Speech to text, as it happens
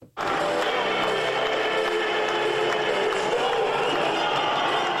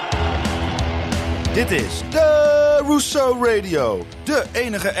Dit is Dourisseau Radio, de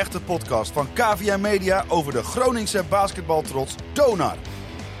enige echte podcast van KVM Media over de Groningse basketbaltrots Donar.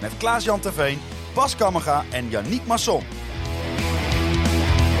 Met Klaas-Jan Terveen, Bas Kammerga en Yannick Masson.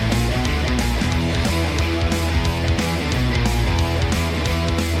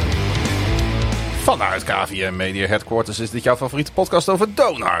 Vanuit KVM Media Headquarters is dit jouw favoriete podcast over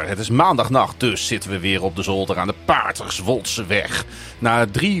Donar. Het is maandagnacht, dus zitten we weer op de zolder aan de Paterswoldseweg. Na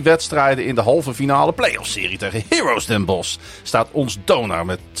 3 wedstrijden in de halve finale play-off-serie tegen Heroes Den Bosch staat ons Donar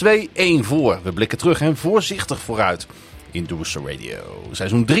met 2-1 voor. We blikken terug en voorzichtig vooruit in Dourisseau Radio.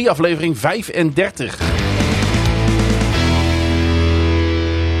 Seizoen 3, aflevering 35.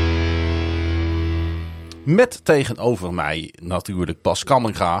 Met tegenover mij natuurlijk Bas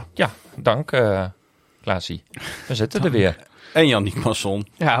Kammerga. Ja, dank Klaasie. We zitten er weer. En Yannick Masson.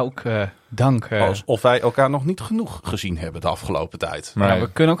 Ja, ook dank. Alsof wij elkaar nog niet genoeg gezien hebben de afgelopen tijd. Maar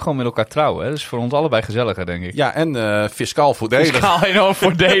we kunnen ook gewoon met elkaar trouwen. Hè? Dat is voor ons allebei gezelliger, denk ik. Ja, en fiscaal voordelig. Fiscaal enorm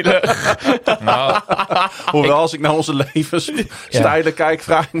voordelig. Nou, hoewel, als ik naar onze levensstijlen kijk,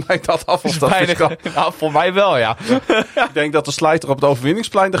 vraag ik mij dat af of dat fiscaal... Nou, voor mij wel, ja. Ik denk dat de slijter op het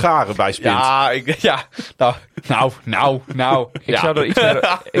Overwinningsplein de garen bijspint. Nou.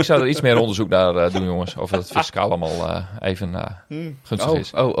 Ik zou er iets meer onderzoek naar doen, jongens. Of het fiscaal allemaal even gunstig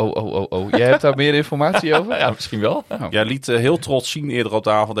is. Oh. Jij hebt daar meer informatie over? Ja, misschien wel. Oh. Jij liet heel trots zien eerder op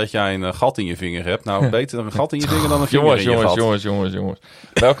tafel dat jij een gat in je vinger hebt. Nou, beter een gat in je vinger dan een vinger in je gat. Jongens.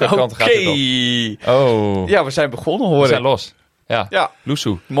 Welke kant gaat het op? Oh. Ja, we zijn begonnen, hoor. We zijn los. Ja.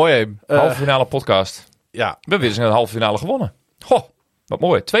 Loesoe. Mooi. Halve finale podcast. Ja. We hebben weer eens een halve finale gewonnen. Goh, wat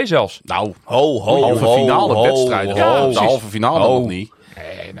mooi. 2 zelfs. Nou, halve finale wedstrijden. De halve finale nog niet.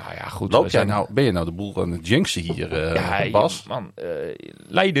 Nee, nou ja, goed. Ben je nou de boel aan het jinxen hier, Bas? Man,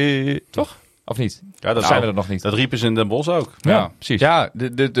 Leiden, toch? Of niet? Ja, dat zijn we er nog niet. Dat riepen ze in Den Bosch ook. Ja, precies. Ja,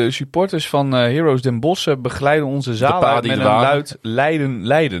 de supporters van Heroes Den Bosch begeleiden onze zaal uit met een luid Leiden.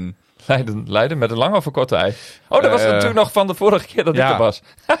 Leiden met een lange of een korte ei. Oh, dat was natuurlijk nog van de vorige keer dat ik er was.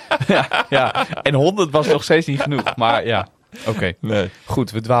 ja, en 100 was nog steeds niet genoeg. Maar ja, oké. Nee.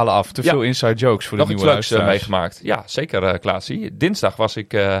 Goed, we dwalen af. Te veel inside jokes voor de nieuwe luisteraars. Nog iets leuks meegemaakt. Ja, zeker, Klaasie. Dinsdag was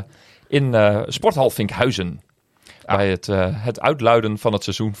ik in Sporthal Vinkhuizen. Bij het uitluiden van het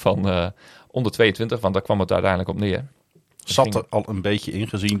seizoen van onder 22. Want daar kwam het uiteindelijk op neer. Zat er al een beetje in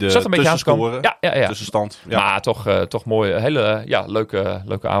gezien de tussenscoren. Ja. Tussenstand. Ja. Maar toch mooi. Hele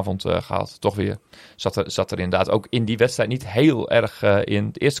leuke avond gehad. Toch weer. Zat er inderdaad ook in die wedstrijd niet heel erg in.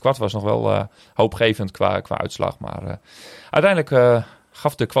 Het eerste kwart was nog wel hoopgevend qua uitslag. Maar uiteindelijk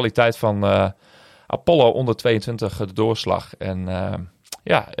gaf de kwaliteit van Apollo onder 22 de doorslag. En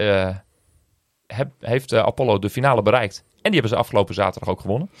heeft Apollo de finale bereikt. En die hebben ze afgelopen zaterdag ook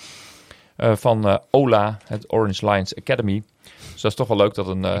gewonnen. Van OLA, het Orange Lions Academy. Dus dat is toch wel leuk dat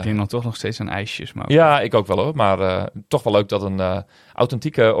een... Ik denk dan toch nog steeds aan ijsjes. Maar ja, ik ook wel hoor. Maar toch wel leuk dat een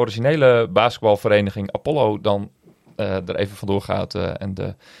authentieke, originele basketbalvereniging Apollo dan er even vandoor gaat. En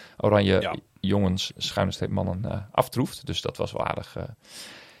de oranje jongens, schuine streep mannen aftroeft. Dus dat was wel aardig.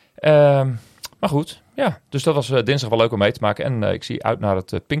 Maar goed, ja. Dus dat was dinsdag wel leuk om mee te maken. En ik zie uit naar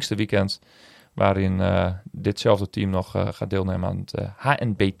het Pinksterweekend. Waarin ditzelfde team nog gaat deelnemen aan het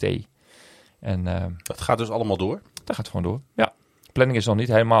HNBT. En, dat gaat dus allemaal door? Dat gaat gewoon door, ja. De planning is nog niet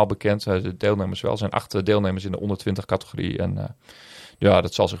helemaal bekend. De deelnemers wel. Er zijn 8 deelnemers in de onder 20 categorie. En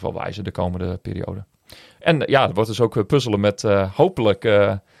dat zal zich wel wijzen de komende periode. En het wordt dus ook puzzelen met hopelijk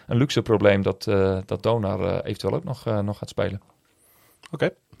een luxe probleem dat Donar eventueel ook nog gaat spelen. Oké.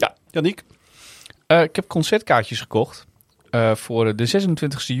 Ja, Yannick? Ik heb concertkaartjes gekocht. Voor de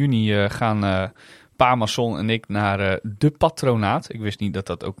 26 juni gaan Pa Masson en ik naar de Patronaat. Ik wist niet dat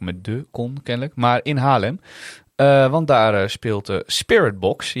dat ook met de kon, kennelijk. Maar in Haarlem. Want daar speelt Spirit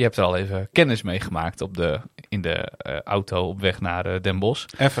Box. Je hebt er al even kennis mee gemaakt in de auto op weg naar Den Bosch.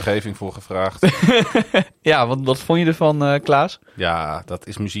 En vergeving voor gevraagd. Ja, wat vond je ervan, Klaas? Ja, dat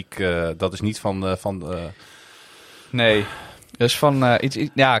is muziek. Dat is niet van Nee. Dus van iets...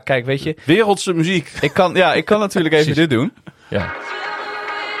 Ja, kijk, weet je... Wereldse muziek. Ik kan natuurlijk even dit doen. Ja.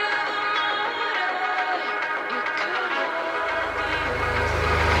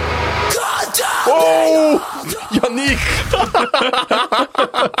 Oh, Yannick!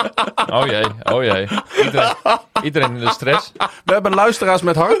 Oh jee. Iedereen in de stress. We hebben luisteraars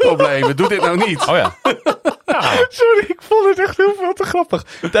met hartproblemen. Doe dit nou niet. Oh ja. Sorry, ik vond het echt heel veel te grappig.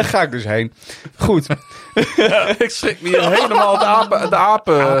 Daar ga ik dus heen. Goed. Ik schrik me hier helemaal de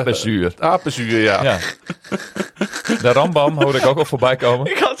apenzuur. Apenzuur, ja. De rambam hoorde ik ook al voorbij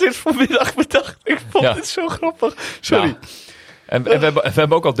komen. Ik had dit vanmiddag bedacht. Ik vond het zo grappig. Sorry. En we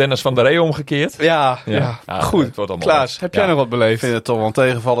hebben ook al Dennis van der Ree omgekeerd. Ja. Goed. Het wordt allemaal Klaas, heb jij nog wat Ik beleefd? vind het toch wel een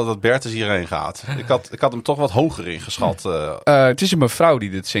tegenvallen dat Bertus hierheen gaat. Ik had hem toch wat hoger ingeschat. Het is een mevrouw die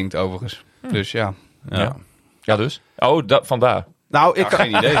dit zingt overigens. Dus ja. Ja, dus? Oh, vandaar. Nou, ik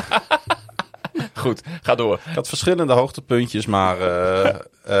Geen idee. Goed, ga door. Ik had verschillende hoogtepuntjes, maar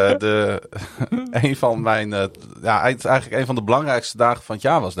een van mijn, eigenlijk een van de belangrijkste dagen van het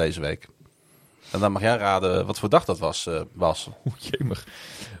jaar was deze week. En dan mag jij raden wat voor dag dat was, Bas. Jemig.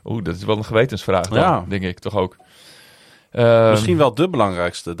 Dat is wel een gewetensvraag dan, Ja. denk ik toch ook. Misschien wel de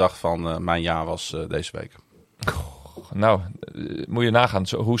belangrijkste dag van mijn jaar was deze week. Nou, moet je nagaan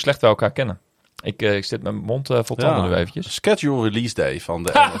hoe slecht we elkaar kennen. Ik zit met mijn mond vol tanden nu eventjes. Schedule release day van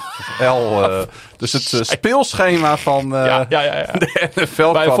de NFL. Dus het speelschema van de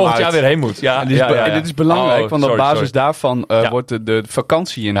NFL Waar je kwam volgend uit. jaar weer heen moet. Ja, En dit is belangrijk, want op basis daarvan Ja. wordt de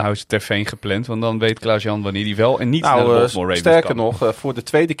vakantie in Huis ter Veen gepland. Want dan weet Klaas-Jan wanneer hij wel en niet naar de Nou, Baltimore Ravens sterker kan. nog, voor de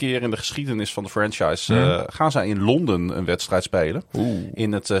tweede keer in de geschiedenis van de franchise gaan zij in Londen een wedstrijd spelen.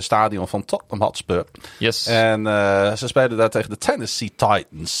 In het stadion van Tottenham Hotspur. Yes. En ze spelen daar tegen de Tennessee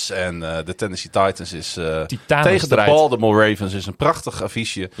Titans. En de Tennessee Titans is tegen de Baltimore Ravens is een prachtig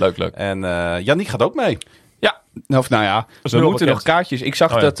affiche. Leuk. En Yannick gaat ook mee. Of nou ja, we nul moeten nog bekend. kaartjes. Ik zag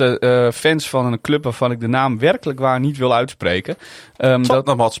Oh ja. dat de fans van een club waarvan ik de naam werkelijk waar niet wil uitspreken.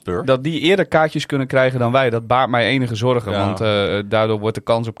 Tottenham Hotspur. Dat die eerder kaartjes kunnen krijgen dan wij. Dat baart mij enige zorgen. Ja. Want daardoor wordt de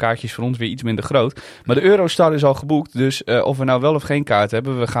kans op kaartjes voor ons weer iets minder groot. Maar de Eurostar is al geboekt. Dus of we nou wel of geen kaart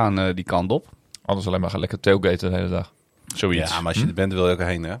hebben, we gaan die kant op. Anders alleen maar gaan lekker tailgaten de hele dag. Zoiets. Ja, maar als je er bent, wil je ook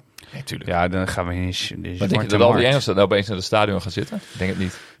heen, hè? Nee, tuurlijk. Ja, dan gaan we in de Maar denk je zwarte dat al die markt. Engelsen nou opeens in het stadion gaan zitten? Ik denk het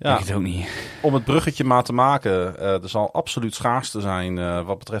niet. Ja. Denk het ook niet. Om het bruggetje maar te maken, er zal absoluut schaarste zijn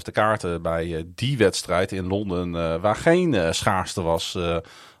wat betreft de kaarten bij die wedstrijd in Londen, waar geen schaarste was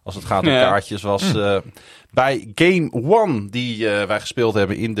als het gaat om kaartjes, was bij Game 1 die wij gespeeld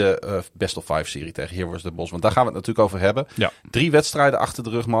hebben in de Best of 5-serie tegen Heroes Den Bosch. Want daar gaan we het natuurlijk over hebben. Ja. 3 wedstrijden achter de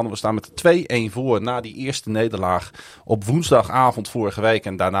rug, mannen. We staan met 2-1 voor na die eerste nederlaag op woensdagavond vorige week.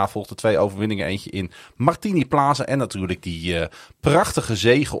 En daarna volgden 2 overwinningen. Eentje in Martini Plaza en natuurlijk die prachtige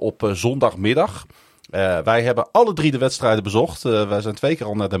zege op zondagmiddag. Wij hebben alle 3 de wedstrijden bezocht. Wij zijn 2 keer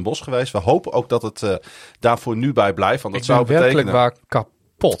al naar Den Bosch geweest. We hopen ook dat het daarvoor nu bij blijft. Want dat Ik zou ben werkelijk betekenen... waar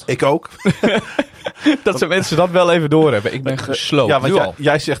kapot. Ik ook. Dat ze mensen dat wel even doorhebben. Ik ben gesloopt. Ja, nu want al.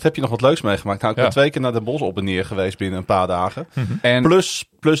 jij zegt, heb je nog wat leuks meegemaakt? Nou, ik ben Ja. 2 keer naar Den Bosch op en neer geweest binnen een paar dagen. En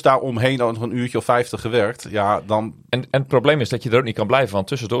Plus daaromheen nog een uurtje of 50 gewerkt. Ja, dan... En het probleem is dat je er ook niet kan blijven, want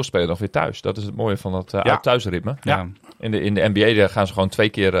tussendoor spelen nog weer thuis. Dat is het mooie van dat uit-thuisritme. ja. In de NBA daar gaan ze gewoon 2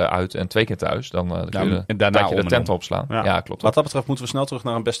 keer uit en 2 keer thuis. Dan kun je en daarna laat je om de en tent om. opslaan. Ja. Ja, klopt. Wat dat betreft moeten we snel terug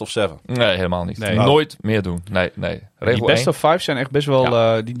naar een best of 7. Nee, helemaal niet. Nee. Nooit meer doen. Nee. Die Regel best 1. of 5 zijn echt best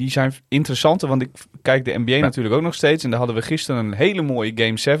wel... die zijn interessanter, want ik kijk de NBA natuurlijk ook nog steeds. En daar hadden we gisteren een hele mooie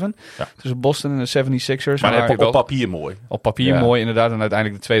Game 7. Ja. Tussen Boston en de 76ers. Maar dan heb je wel- Op papier mooi. op papier Ja. mooi inderdaad. En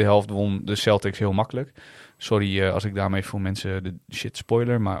uiteindelijk de tweede helft won de Celtics heel makkelijk. Sorry als ik daarmee voor mensen de shit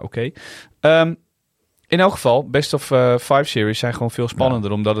spoiler, maar oké. In elk geval, best of 5 series zijn gewoon veel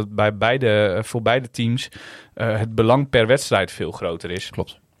spannender. Omdat het bij voor beide teams het belang per wedstrijd veel groter is.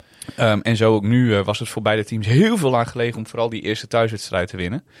 Klopt. En zo ook nu was het voor beide teams heel veel aan gelegen om vooral die eerste thuiswedstrijd te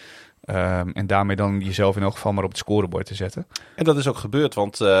winnen. En daarmee dan jezelf in elk geval maar op het scorebord te zetten. En dat is ook gebeurd,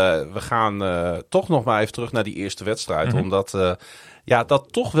 want we gaan toch nog maar even terug naar die eerste wedstrijd. Omdat dat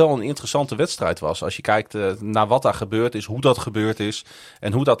toch wel een interessante wedstrijd was. Als je kijkt naar wat daar gebeurd is, hoe dat gebeurd is.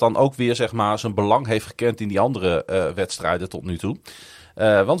 En hoe dat dan ook weer zeg maar zijn belang heeft gekend in die andere wedstrijden tot nu toe.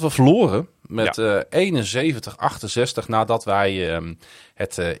 Want we verloren met 71-68 nadat wij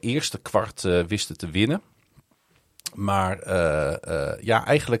het eerste kwart wisten te winnen. Maar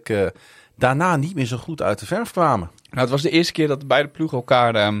eigenlijk daarna niet meer zo goed uit de verf kwamen. Nou, het was de eerste keer dat beide ploegen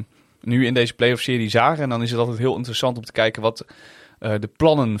elkaar nu in deze playoff-serie zagen. En dan is het altijd heel interessant om te kijken wat de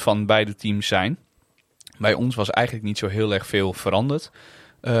plannen van beide teams zijn. Bij ons was eigenlijk niet zo heel erg veel veranderd.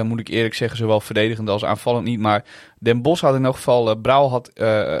 Moet ik eerlijk zeggen, zowel verdedigend als aanvallend niet. Maar Den Bosch had in elk geval, Brouw had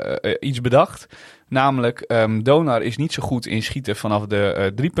iets bedacht. Namelijk, Donar is niet zo goed in schieten vanaf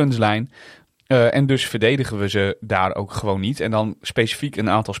de driepuntslijn. En dus verdedigen we ze daar ook gewoon niet. En dan specifiek een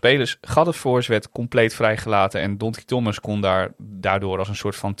aantal spelers. Gaddevoors werd compleet vrijgelaten. En Dontje Thomas kon daardoor als een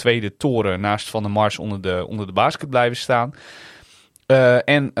soort van tweede toren naast Van der Mars onder de basket blijven staan.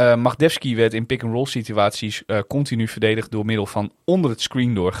 En Magdevski werd in pick-and-roll situaties continu verdedigd door middel van onder het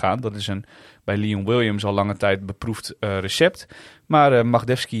screen doorgaan. Dat is bij Leon Williams al lange tijd beproefd recept. Maar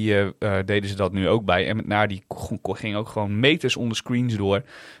Magdevski deden ze dat nu ook bij. En met Naar die ging ook gewoon meters onder screens door.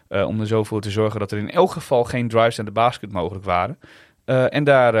 Om er zo voor te zorgen dat er in elk geval geen drives aan de basket mogelijk waren. En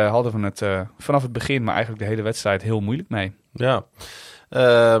daar hadden we het vanaf het begin, maar eigenlijk de hele wedstrijd heel moeilijk mee. Ja.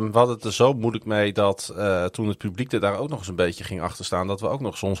 We hadden het er zo moeilijk mee dat toen het publiek er daar ook nog eens een beetje ging achterstaan, dat we ook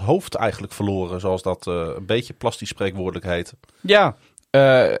nog eens ons hoofd eigenlijk verloren, zoals dat een beetje plastisch spreekwoordelijk heet. Ja,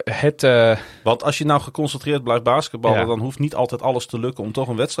 Want als je nou geconcentreerd blijft basketballen, dan hoeft niet altijd alles te lukken om toch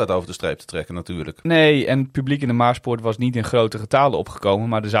een wedstrijd over de streep te trekken natuurlijk. Nee, en het publiek in de Maaspoort was niet in grote getalen opgekomen,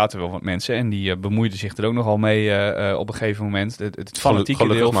 maar er zaten wel wat mensen en die bemoeiden zich er ook nogal mee op een gegeven moment. Het fanatieke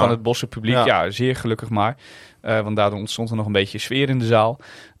deel van het Bosse publiek, ja, zeer gelukkig maar. Want daardoor ontstond er nog een beetje sfeer in de zaal.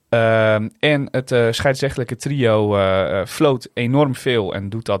 En het scheidsrechtelijke trio floot enorm veel en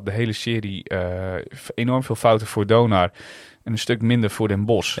doet dat de hele serie enorm veel fouten voor Donar en een stuk minder voor Den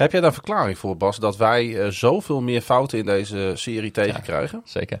Bosch. Heb jij daar een verklaring voor, Bas, dat wij zoveel meer fouten in deze serie tegenkrijgen?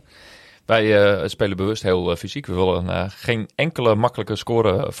 Zeker. Wij spelen bewust heel fysiek. We willen geen enkele makkelijke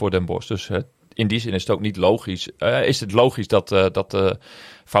score voor Den Bosch. Dus in die zin is het ook niet logisch. Is het logisch dat de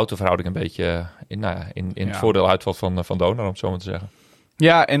foutenverhouding een beetje in het voordeel uitvalt van Donar, om het zo maar te zeggen.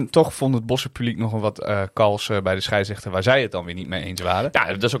 Ja, en toch vond het Bosse publiek nog een wat kals bij de scheidsrechter waar zij het dan weer niet mee eens waren. Ja,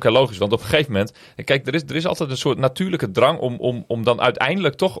 dat is ook heel logisch, want op een gegeven moment... Kijk, er is altijd een soort natuurlijke drang om dan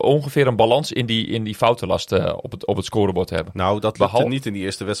uiteindelijk toch ongeveer een balans in die foutenlast op het scorebord te hebben. Nou, dat lukte niet in die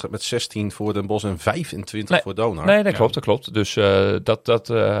eerste wedstrijd met 16 voor Den Bosch en 25 voor Donar. Nee, dat klopt. Dus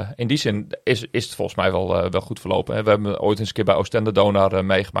in die zin is het volgens mij wel goed verlopen. We hebben ooit eens een keer bij Oostende Donar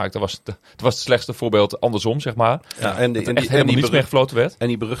meegemaakt. Dat was het slechtste voorbeeld andersom, zeg maar. Ja, en helemaal niets meer gefloten werd. En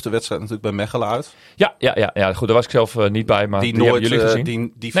die beruchte wedstrijd natuurlijk bij Mechelen uit. Ja, goed, daar was ik zelf niet bij, maar die nooit, hebben jullie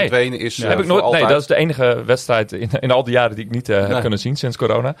gezien. Die verdwenen is heb ik nooit. Nee, dat is de enige wedstrijd in al die jaren die ik niet heb kunnen zien sinds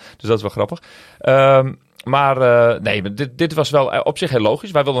corona. Dus dat is wel grappig. Maar dit was wel op zich heel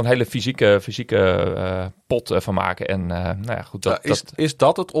logisch. Wij wilden een hele fysieke pot van maken. En goed. Is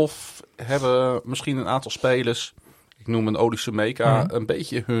dat het? Of hebben misschien een aantal spelers, ik noem een Odische Meka, een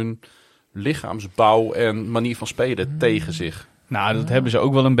beetje hun lichaamsbouw en manier van spelen tegen zich? Nou, dat hebben ze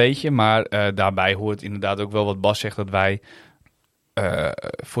ook wel een beetje. Maar daarbij hoort inderdaad ook wel wat Bas zegt, dat wij,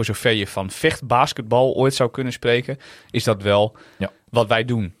 voor zover je van vechtbasketbal ooit zou kunnen spreken, is dat wel wat wij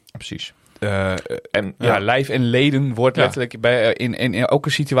doen. Precies. Lijf en leden wordt letterlijk in elke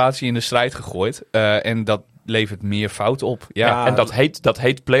situatie in de strijd gegooid. En dat levert meer fout op. Ja. En dat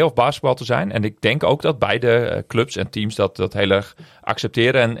heet play-off basketbal te zijn. En ik denk ook dat beide clubs en teams dat heel erg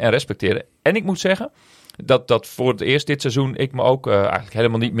accepteren en respecteren. En ik moet zeggen dat voor het eerst dit seizoen ik me ook eigenlijk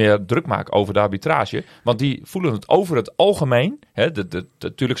helemaal niet meer druk maak over de arbitrage. Want die voelen het over het algemeen.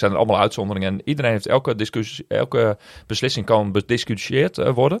 Natuurlijk zijn er allemaal uitzonderingen en iedereen heeft elke beslissing kan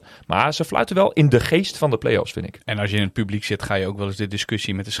bediscussieerd worden. Maar ze fluiten wel in de geest van de play-offs, vind ik. En als je in het publiek zit, ga je ook wel eens de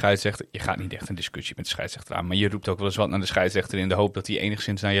discussie met de scheidsrechter. Je gaat niet echt een discussie met de scheidsrechter aan, maar je roept ook wel eens wat naar de scheidsrechter in de hoop dat hij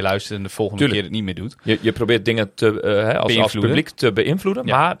enigszins naar je luistert en de volgende keer het niet meer doet. Je probeert dingen als publiek te beïnvloeden.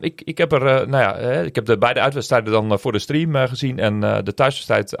 Ja. Maar ik heb ik heb de beide uitwedstrijden dan voor de stream gezien en de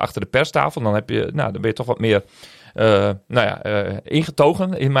thuiswedstrijd achter de perstafel. Dan ben je toch wat meer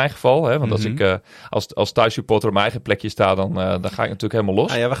ingetogen in mijn geval. Hè? Want als ik als thuissupporter op mijn eigen plekje sta, dan ga ik natuurlijk helemaal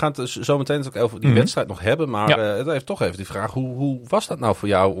los. We gaan het zo meteen ook over die wedstrijd nog hebben. Maar het heeft toch even die vraag, hoe was dat nou voor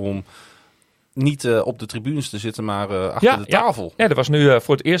jou om niet op de tribunes te zitten, maar achter de tafel? Ja, dat was nu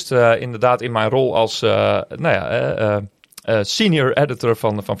voor het eerst inderdaad in mijn rol als senior editor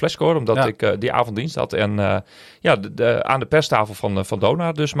van Flashscore, omdat ik die avonddienst had en aan de perstafel van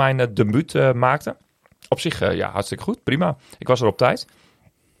Donar dus mijn debuut maakte. Op zich, hartstikke goed, prima. Ik was er op tijd.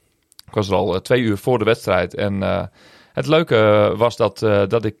 Ik was er al 2 uur voor de wedstrijd en het leuke was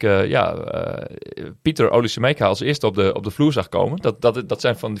dat ik Pieter Olisemeka als eerste op de vloer zag komen. Dat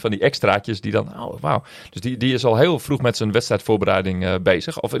zijn van die extraatjes die dan, oh wauw. Dus die is al heel vroeg met zijn wedstrijdvoorbereiding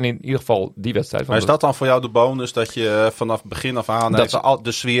bezig. Of in ieder geval die wedstrijd. Maar is dat dan voor jou de bonus dat je vanaf begin af aan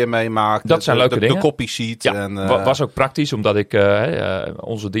de sfeer meemaakt? Dat zijn leuke dingen. De koppies ziet. Ja, en, was ook praktisch, omdat ik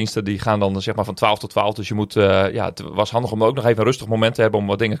onze diensten die gaan dan zeg maar van 12 tot 12. Dus je moet, het was handig om ook nog even een rustig moment te hebben om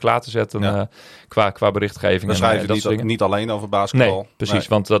wat dingen klaar te zetten qua berichtgeving. Dan schrijf je dat soort niet alleen over basketbal. Nee, precies.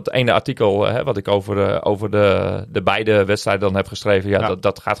 Want dat ene artikel wat ik over de beide wedstrijden dan heb geschreven,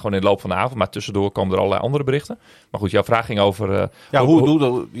 dat gaat gewoon in de loop van de avond. Maar tussendoor komen er allerlei andere berichten. Maar goed, jouw vraag ging over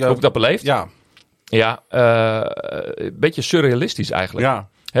hoe ik dat beleefd. Ja, een beetje surrealistisch eigenlijk. Ja.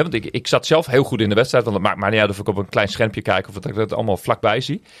 Want ik zat zelf heel goed in de wedstrijd. Want het maakt maar niet uit of ik op een klein schermpje kijk of dat ik het allemaal vlakbij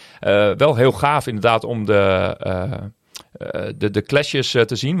zie. Wel heel gaaf inderdaad om de clashes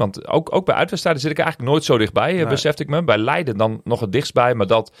te zien. Want ook bij uitwedstrijden zit ik eigenlijk nooit zo dichtbij, besefte ik me. Bij Leiden dan nog het dichtst bij. Maar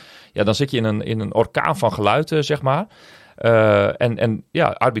dan zit je in een orkaan van geluid, zeg maar.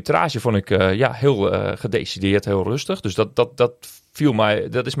 Arbitrage vond ik heel gedecideerd, heel rustig. Dus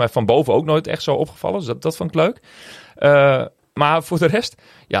dat is mij van boven ook nooit echt zo opgevallen. Dus dat vond ik leuk. Maar voor de rest,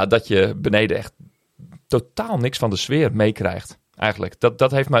 dat je beneden echt totaal niks van de sfeer meekrijgt. Eigenlijk.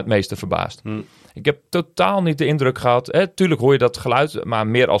 Dat heeft mij het meeste verbaasd. Ik heb totaal niet de indruk gehad. Tuurlijk hoor je dat geluid, maar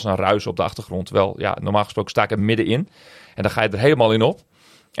meer als een ruis op de achtergrond. Wel, ja, normaal gesproken sta ik er middenin. En dan ga je er helemaal in op.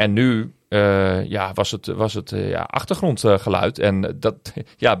 En nu was het achtergrondgeluid. En dat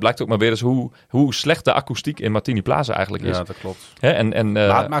blijkt ook maar weer eens hoe slecht de akoestiek in Martini Plaza eigenlijk is. Ja, dat klopt.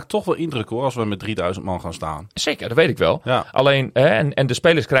 Maar het maakt toch wel indruk hoor, als we met 3000 man gaan staan. Zeker, dat weet ik wel. Ja. Alleen, en de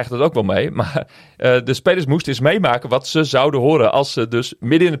spelers krijgen dat ook wel mee. Maar de spelers moesten eens meemaken wat ze zouden horen als ze dus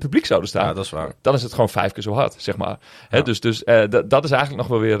midden in het publiek zouden staan. Ja, dat is waar. Dan is het gewoon 5 keer zo hard, zeg maar. Ja. Dus dat is eigenlijk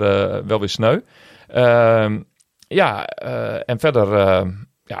nog wel weer sneu. En verder...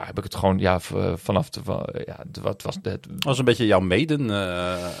 heb ik het gewoon vanaf wat was het? Was een beetje jouw maiden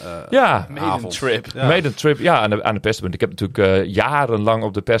trip. Ja. Maiden trip, aan de perstribune. Ik heb natuurlijk jarenlang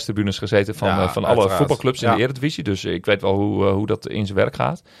op de perstribunes gezeten van alle voetbalclubs in de Eredivisie. Dus ik weet wel hoe dat in zijn werk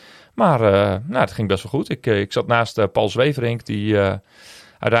gaat. Maar het ging best wel goed. Ik zat naast Paul Zweverink, die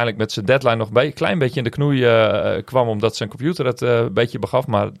uiteindelijk met zijn deadline nog een klein beetje in de knoei kwam, omdat zijn computer het een beetje begaf.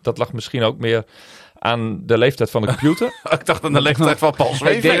 Maar dat lag misschien ook meer aan de leeftijd van de computer. Ik dacht aan de leeftijd van Paul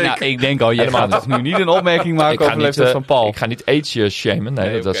Zweverink. Ik denk al, je gaat toch nu niet een opmerking maken over de leeftijd van Paul. Ik ga niet age shamen.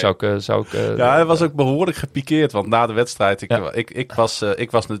 Nee, dat zou ik hij was ook behoorlijk gepikeerd, want na de wedstrijd,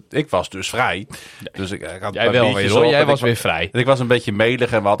 ik was dus vrij. Dus ik had jij wel weer hoor, jij was weer vrij. Ik was een beetje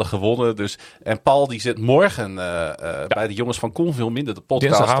melig en we hadden gewonnen. Dus, en Paul die zit morgen bij de jongens van Kon veel minder de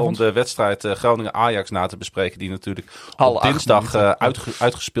podcast om de wedstrijd Groningen-Ajax na te bespreken, die natuurlijk op dinsdag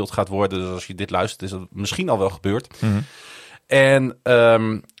uitgespeeld gaat worden. Dus als je dit luistert, is dat misschien al wel gebeurd. Mm-hmm. En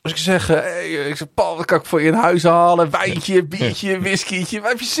als ik zeg, Paul, wat kan ik voor je in huis halen? Wijntje, biertje, whiskytje. Waar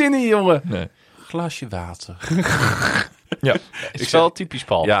heb je zin in, jongen? Nee. Glasje water. Ja, is wel typisch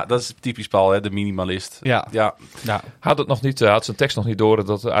Paul. Ja, dat is typisch Paul, hè, de minimalist. Ja. Had zijn tekst nog niet door.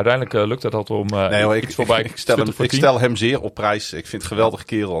 Dat uiteindelijk lukt het altijd om iets voorbij. Ik stel hem zeer op prijs. Ik vind het een geweldige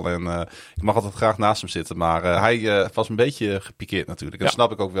kerel. En ik mag altijd graag naast hem zitten. Maar hij was een beetje gepikeerd natuurlijk. En dat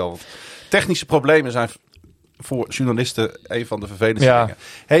snap ik ook wel. Technische problemen zijn voor journalisten een van de vervelendste dingen.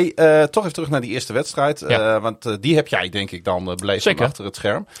 Hey, toch even terug naar die eerste wedstrijd. Want die heb jij denk ik dan beleefd van achter het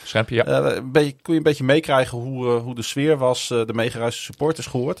scherm. Schermpje, kun je een beetje meekrijgen hoe de sfeer was, de meegereisde supporters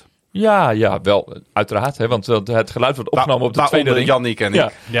gehoord? Ja, wel, uiteraard. Hè, want het geluid wordt opgenomen op de tweede ring. Jannik en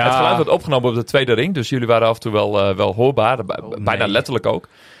ik. Ja. Het geluid wordt opgenomen op de tweede ring. Dus jullie waren af en toe wel hoorbaar. Bijna letterlijk ook.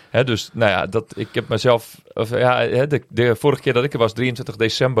 Hè, dus ik heb mezelf... de vorige keer dat ik er was, 23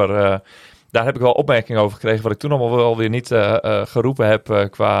 december... daar heb ik wel opmerkingen over gekregen, wat ik toen allemaal wel weer niet geroepen heb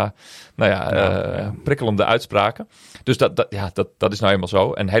qua prikkelende uitspraken. Dus dat is nou helemaal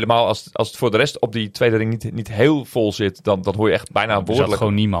zo. En helemaal als het voor de rest op die tweede ring niet heel vol zit, dan hoor je echt bijna woordelijk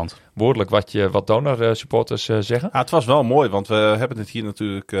gewoon niemand. Woordelijk wat Donar supporters zeggen. Ja, het was wel mooi, want we hebben het hier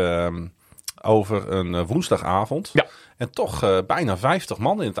natuurlijk over een woensdagavond. Ja. En toch bijna 50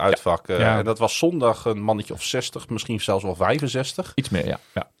 man in het uitvak. En dat was zondag een mannetje of 60, misschien zelfs wel 65. Iets meer,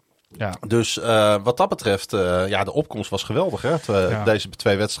 ja. Ja. Dus wat dat betreft, de opkomst was geweldig. Hè? Deze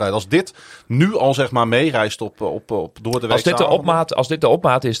 2 wedstrijden. Als dit nu al zeg maar meereist door de week. Als dit de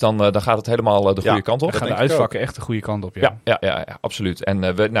opmaat is, dan gaat het helemaal de goede kant op. Dan gaan de uitvakken echt de goede kant op. Ja, absoluut.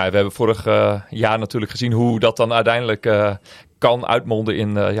 En we hebben vorig jaar natuurlijk gezien hoe dat dan uiteindelijk kan uitmonden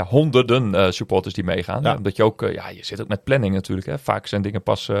in honderden supporters die meegaan. Ja. Omdat je ook, je zit ook met planning natuurlijk. Hè. Vaak zijn dingen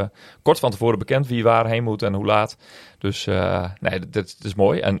pas kort van tevoren bekend wie waarheen moet en hoe laat. Dus dat is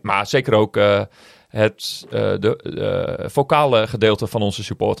mooi. Maar zeker ook het vocale gedeelte van onze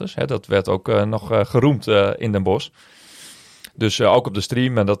supporters. Hè. Dat werd ook nog geroemd in Den Bosch. Dus ook op de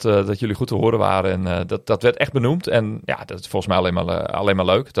stream en dat jullie goed te horen waren. En dat werd echt benoemd. En dat is volgens mij alleen maar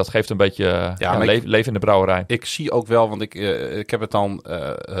leuk. Dat geeft een beetje leven in de brouwerij. Ik zie ook wel, want ik heb het dan...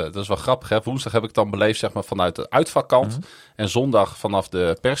 dat is wel grappig, hè? Woensdag heb ik het dan beleefd zeg maar, vanuit de uitvakkant. Mm-hmm. En zondag vanaf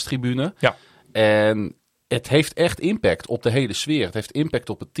de perstribune. Ja. En het heeft echt impact op de hele sfeer. Het heeft impact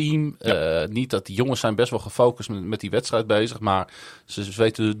op het team. Ja. Niet dat die jongens zijn best wel gefocust met die wedstrijd bezig. Maar ze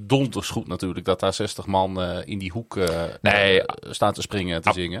weten donders goed natuurlijk dat daar 60 man in die hoek staan te springen en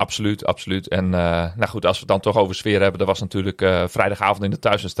te zingen. Absoluut. En goed, als we het dan toch over sfeer hebben. Dat was natuurlijk vrijdagavond in de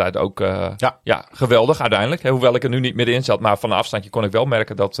thuiswedstrijd ook geweldig uiteindelijk. Hoewel ik er nu niet middenin zat. Maar van een afstandje kon ik wel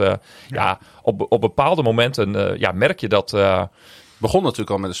merken dat op bepaalde momenten merk je dat... Begon natuurlijk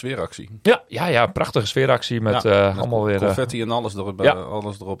al met een sfeeractie. Ja, prachtige sfeeractie met allemaal weer... confetti en alles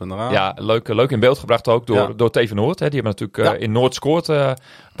erop en eraan. Ja, leuk in beeld gebracht ook door TV Noord. Hè. Die hebben natuurlijk in Noord Scoort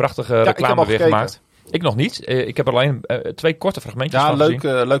prachtige reclame weer gemaakt. Ik nog niet. Ik heb alleen 2 korte fragmentjes van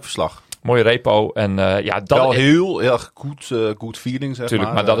gezien. Leuk verslag. Mooie repo. En dat wel heel erg goed feeling, zeg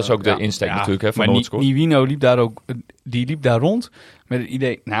tuurlijk, maar dat is ook de insteek natuurlijk hè, van Noord Scoort. Nivino liep daar rond met het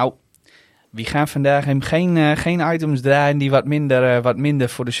idee... Nou, we gaan vandaag hem geen items draaien die wat minder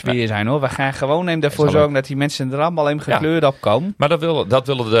voor de sfeer zijn, hoor. We gaan gewoon ervoor zorgen dat die mensen er allemaal hem gekleurd op komen. Maar dat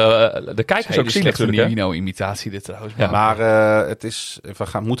willen de kijkers ook zien natuurlijk. Een Nino-imitatie dit trouwens. Ja. Maar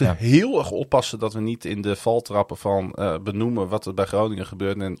we moeten heel erg oppassen dat we niet in de valtrappen van benoemen wat er bij Groningen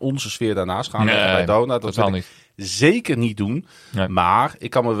gebeurt en onze sfeer daarnaast gaan bij Donar. Dat wil ik zeker niet doen. Nee. Maar ik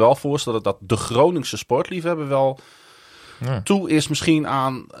kan me wel voorstellen dat de Groningse sportliefhebber wel toe is misschien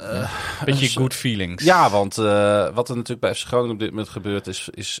aan... beetje good feelings. Ja, want wat er natuurlijk bij FC Groningen op dit moment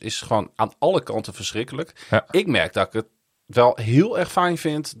gebeurt is gewoon aan alle kanten verschrikkelijk. Ja. Ik merk dat ik het wel heel erg fijn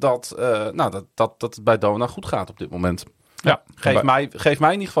vind dat het bij Donar goed gaat op dit moment. Ja, geef mij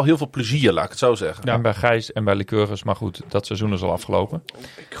in ieder geval heel veel plezier, laat ik het zo zeggen. Ja, en bij Gijs en bij Lycurgus, maar goed, dat seizoen is al afgelopen.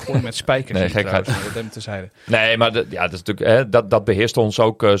 Ik gooi met spijkers. Nee, gekheid. Nee, maar dat is natuurlijk, dat beheerst ons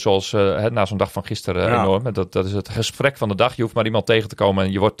ook zoals na zo'n dag van gisteren enorm. Dat is het gesprek van de dag. Je hoeft maar iemand tegen te komen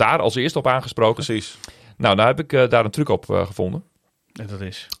en je wordt daar als eerste op aangesproken. Precies. Nou, daar heb ik daar een truc op gevonden. En dat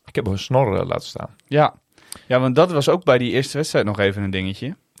is? Ik heb een snor laten staan. Ja, want dat was ook bij die eerste wedstrijd nog even een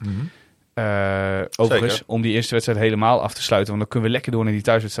dingetje. Mm-hmm. Overigens, om die eerste wedstrijd helemaal af te sluiten. Want dan kunnen we lekker door naar die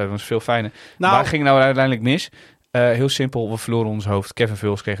thuiswedstrijd. Want dat is veel fijner. Waar ging nou uiteindelijk mis? Heel simpel, we verloren ons hoofd. Kevin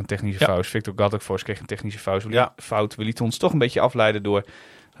Vuls kreeg een technische fout. Victor Gadokfors kreeg een technische fout. We lieten ons toch een beetje afleiden door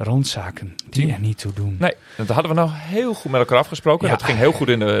rondzaken die er niet toe doen. Nee, dat hadden we nou heel goed met elkaar afgesproken. Ja. Dat ging heel goed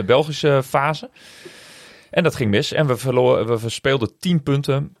in de Belgische fase. En dat ging mis. En we verspeelden 10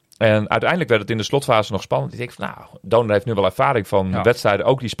 punten. En uiteindelijk werd het in de slotfase nog spannend. Ik denk van, Donar heeft nu wel ervaring van wedstrijden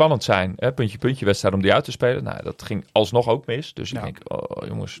ook die spannend zijn. Puntje wedstrijden om die uit te spelen. Nou, dat ging alsnog ook mis. Dus ik denk,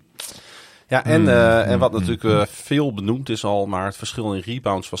 jongens. Ja, en wat natuurlijk veel benoemd is al, maar het verschil in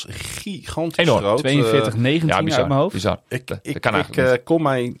rebounds was gigantisch groot. 42-19 uit mijn hoofd. Bizar. Ik kon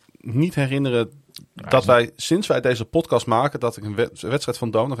mij niet herinneren dat sinds wij deze podcast maken, dat ik een wedstrijd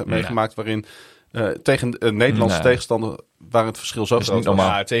van Donar heb meegemaakt waarin tegen een Nederlandse tegenstander waar het verschil zo groot was.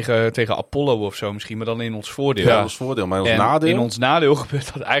 Ja, tegen Apollo of zo misschien, maar dan in ons voordeel. Ja, ons voordeel, maar in ons nadeel. In ons nadeel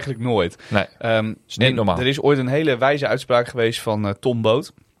gebeurt dat eigenlijk nooit. Nee, is niet normaal. Er is ooit een hele wijze uitspraak geweest van Tom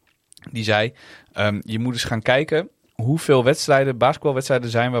Boot. Die zei, je moet eens gaan kijken hoeveel basketbalwedstrijden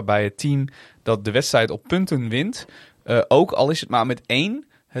zijn waarbij het team dat de wedstrijd op punten wint, ook al is het maar met 1,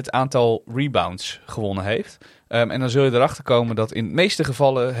 het aantal rebounds gewonnen heeft. En dan zul je erachter komen dat in de meeste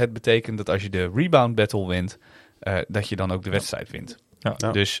gevallen het betekent dat als je de rebound battle wint, dat je dan ook de wedstrijd wint.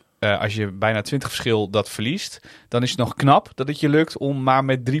 Ja. Dus als je bijna 20 verschil dat verliest, dan is het nog knap dat het je lukt om maar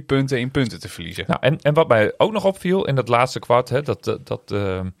met 3 punten in punten te verliezen. Nou, en wat mij ook nog opviel in dat laatste kwart, het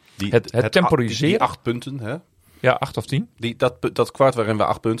temporiseren. Die 8 punten, hè? Ja, 8 of 10. Dat kwart waarin we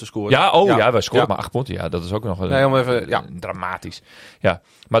 8 punten scoorden. Wij scoren maar 8 punten. Ja, dat is ook nog dramatisch. Ja,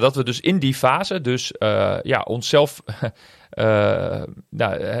 maar dat we dus in die fase onszelf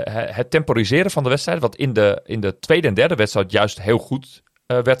het temporiseren van de wedstrijd, wat in de tweede en derde wedstrijd juist heel goed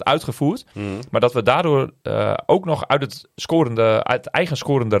werd uitgevoerd. Maar dat we daardoor ook nog uit het eigen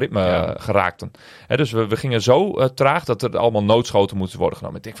scorende ritme geraakten. Dus we gingen zo traag dat er allemaal noodschoten moeten worden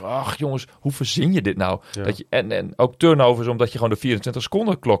genomen. Ik denk van, ach jongens, hoe verzin je dit nou? Ja. Dat je, en ook turnovers, omdat je gewoon de 24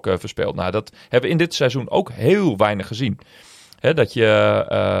 seconden klok verspeelt. Nou, dat hebben we in dit seizoen ook heel weinig gezien. Dat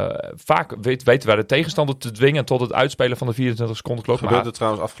je vaak weet waar de tegenstander te dwingen tot het uitspelen van de 24 seconden klok. Gebeurde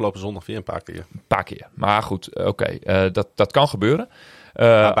trouwens afgelopen zondag weer een paar keer. Een paar keer. Maar goed, dat kan gebeuren.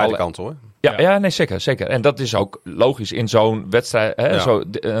 Beide kanten hoor. Ja, nee, zeker. En dat is ook logisch in zo'n wedstrijd.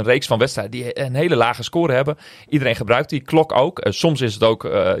 Een reeks van wedstrijden die een hele lage score hebben. Iedereen gebruikt die klok ook. Soms is het ook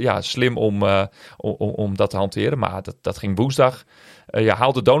slim om dat te hanteren. Maar dat ging woensdag.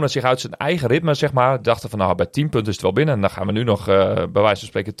 Haalde Donar zich uit zijn eigen ritme, zeg maar. Dachten van, bij 10 punten is het wel binnen. En dan gaan we nu nog, bij wijze van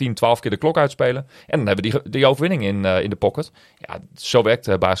spreken, 10, 12 keer de klok uitspelen. En dan hebben we die overwinning in de pocket. Ja, zo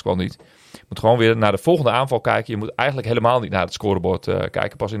werkt basketbal niet. Je moet gewoon weer naar de volgende aanval kijken. Je moet eigenlijk helemaal niet naar het scorebord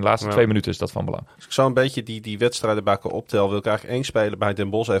kijken. Pas in de laatste 2 minuten is dat van belang. Als ik zo een beetje die wedstrijden bij elkaar optel, wil ik eigenlijk 1 speler bij Den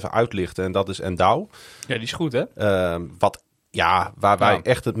Bosch even uitlichten. En dat is Endau. Ja, die is goed, hè? Waar wij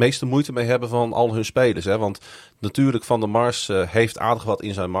echt het meeste moeite mee hebben van al hun spelers. Hè? Want natuurlijk Van der Mars heeft aardig wat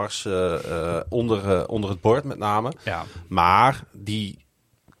in zijn mars onder het bord met name. Ja. Maar die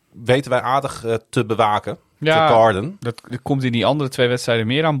weten wij aardig te bewaken. Ja, dat komt in die andere 2 wedstrijden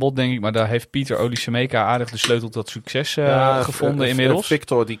meer aan bod, denk ik. Maar daar heeft Pieter Olisemeka aardig de sleutel tot succes gevonden inmiddels.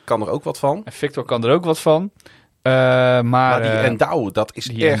 Victor, die kan er ook wat van. Maar die Endau, dat is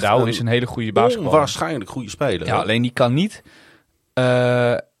die echt is een hele goede basketballer. Waarschijnlijk goede speler. Ja, alleen die kan niet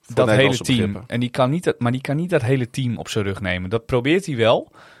dat hele team. En die kan niet dat hele team op zijn rug nemen. Dat probeert hij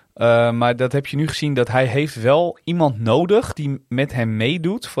wel. Maar dat heb je nu gezien, dat hij heeft wel iemand nodig die met hem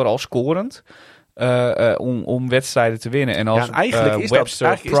meedoet, vooral scorend. om wedstrijden te winnen. En als eigenlijk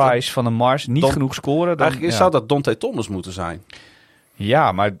Webster, Price van de Mars niet genoeg scoren... Dan, eigenlijk zou dat Dante Thomas moeten zijn.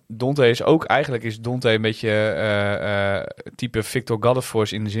 Ja, maar Dante is ook... Eigenlijk is Dante een beetje type Victor Godefroy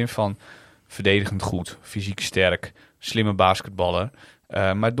in de zin van... verdedigend goed, fysiek sterk, slimme basketballer.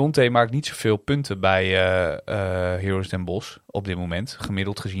 Maar Dante maakt niet zoveel punten bij Heroes Den Bosch op dit moment.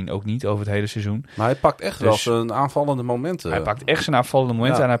 Gemiddeld gezien ook niet over het hele seizoen. Maar hij pakt echt wel zijn aanvallende momenten. Hij pakt echt zijn aanvallende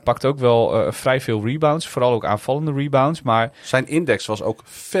momenten en hij pakt ook wel vrij veel rebounds. Vooral ook aanvallende rebounds. Maar zijn index was ook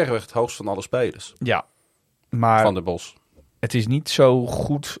verreweg het hoogst van alle spelers. Ja, maar van Den Bosch. Het is niet zo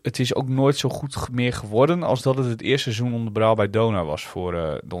goed. Het is ook nooit zo goed meer geworden als dat het eerste seizoen onder Braal bij Donar was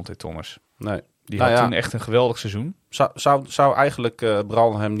voor Dante Thomas. Nee. Die had toen echt een geweldig seizoen. Zou eigenlijk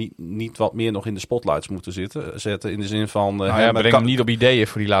Bral hem niet wat meer nog in de spotlights moeten zetten? In de zin van... breng hem niet op ideeën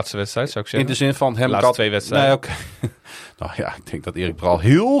voor die laatste wedstrijd, zou ik zeggen. In de zin van hem... De laatste 2 wedstrijden. Nee, okay. Nou ja, ik denk dat Erik Bral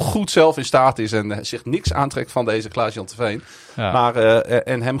heel goed zelf in staat is en zich niks aantrekt van deze Klaas-Jan Terveen. Ja. Maar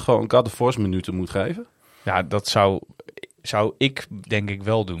en hem gewoon God of Force minuten moet geven. Ja, dat zou ik denk ik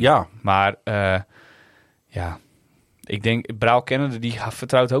wel doen. Ja. Maar ik denk, Braal kennende, die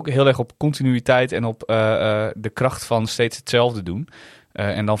vertrouwt ook heel erg op continuïteit en op de kracht van steeds hetzelfde doen.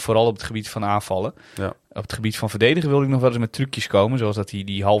 En dan vooral op het gebied van aanvallen. Ja. Op het gebied van verdedigen wil ik nog wel eens met trucjes komen. Zoals dat hij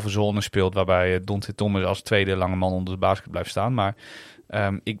die halve zone speelt, waarbij Dante Thomas als tweede lange man onder de basket blijft staan. Maar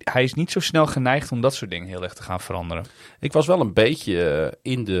hij is niet zo snel geneigd om dat soort dingen heel erg te gaan veranderen. Ik was wel een beetje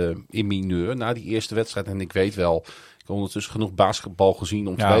in mineur na die eerste wedstrijd. En ik weet wel... Ik heb ondertussen genoeg basketbal gezien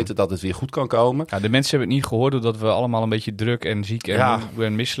om te weten dat het weer goed kan komen. Ja, de mensen hebben het niet gehoord doordat we allemaal een beetje druk en ziek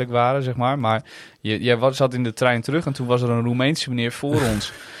en misselijk waren, zeg maar. Maar jij zat in de trein terug en toen was er een Roemeense meneer voor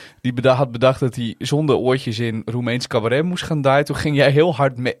ons. Die had bedacht dat hij zonder oortjes in Roemeens cabaret moest gaan draaien. Toen ging jij heel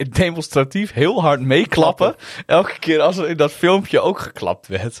hard, demonstratief heel hard meeklappen. Elke keer als er in dat filmpje ook geklapt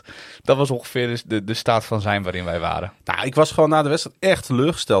werd. Dat was ongeveer de staat van zijn waarin wij waren. Nou, ik was gewoon na de wedstrijd echt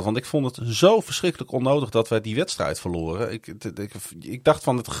teleurgesteld. Want ik vond het zo verschrikkelijk onnodig dat wij die wedstrijd verloren. Ik dacht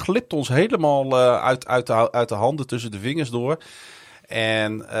van, het glipt ons helemaal uit de handen tussen de vingers door.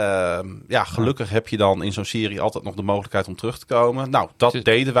 En gelukkig heb je dan in zo'n serie altijd nog de mogelijkheid om terug te komen. Nou, dat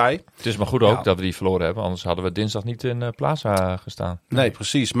deden wij. Het is maar goed ook dat we die verloren hebben. Anders hadden we dinsdag niet in Plaza gestaan. Nee,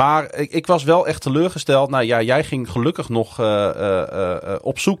 precies. Maar ik was wel echt teleurgesteld. Nou ja, jij ging gelukkig nog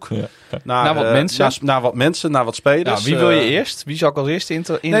op zoek naar wat mensen. Naar wat spelers. Nou, wie wil je eerst? Wie zal ik als eerste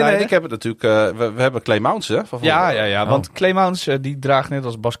inleiden? Nee, ik heb het natuurlijk... we hebben Clay Mounts, hè? Ja. Want Clay Mounts die draagt net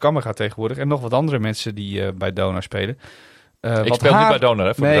als Bas Kammerga tegenwoordig. En nog wat andere mensen die bij Donar spelen. Ik speel niet bij Donar,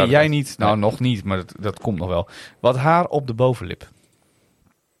 hè? Nee, jij niet. Nou, nog niet, maar dat komt nog wel. Wat haar op de bovenlip.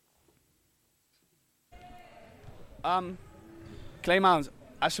 Clay Mounds,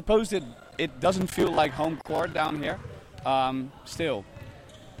 I suppose it doesn't feel like home court down here. Still,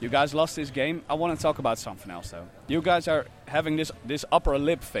 you guys lost this game. I want to talk about something else, though. You guys are having this upper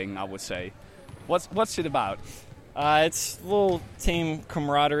lip thing, I would say. What's it about? It's a little team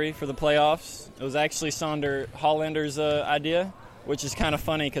camaraderie for the playoffs. It was actually Sander Hollander's idea, which is kind of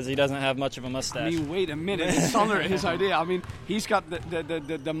funny because he doesn't have much of a mustache. I mean, wait a minute. It's Sander his idea. I mean, he's got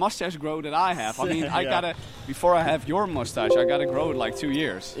the mustache grow that I have. I mean, before I have your mustache, I gotta grow it like 2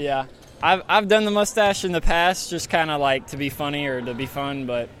 years. Yeah. I've done the mustache in the past, just kind of like to be funny or to be fun,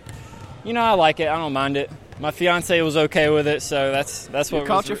 but I like it. I don't mind it. My fiance was okay with it, so that's what. You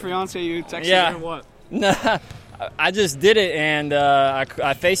called your fiance? You texted her or what? Nah. I just did it, and I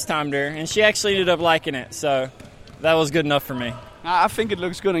FaceTimed her, and she actually ended up liking it, so that was good enough for me. I think it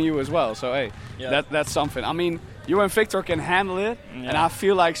looks good on you as well, so hey, that's something. I mean, you and Victor can handle it, and I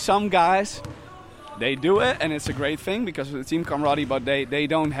feel like some guys, they do it, and it's a great thing because of the team camaraderie, but they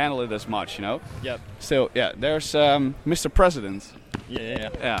don't handle it as much, Yep. Still, there's Mr. President.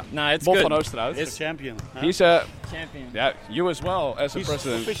 Yeah. No, it's Bob good. van Oosterhout. It's a champion. Huh? He's a champion. Yeah, you as well as a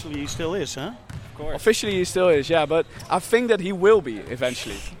president. Officially, he still is, huh? Of course. Officially, he still is, yeah. But I think that he will be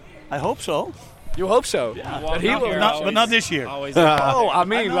eventually. I hope so. You hope so? Yeah. That he will. But not this year. Always. I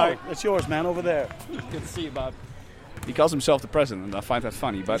mean, like it's yours, man, over there. Good to see you, Bob. He calls himself the president. I find that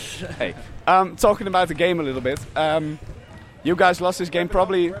funny. But hey, talking about the game a little bit. You guys lost this game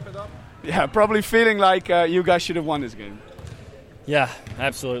probably feeling like you guys should have won this game. Yeah,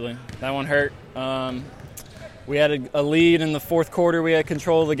 absolutely. That one hurt. We had a lead in the fourth quarter. We had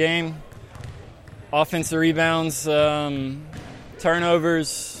control of the game. Offensive rebounds,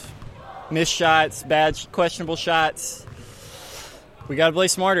 turnovers, missed shots, bad, questionable shots. We got to play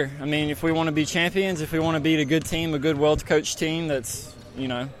smarter. I mean, if we want to be champions, if we want to beat a good team, a good, well-coached team that's,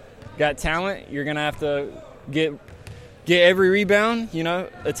 got talent, you're going to have to get every rebound.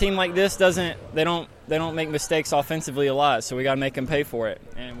 A team like this they don't make mistakes offensively a lot, so we got to make them pay for it,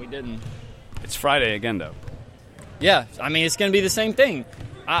 and we didn't. It's Friday again, though. Yeah, I mean, it's going to be the same thing.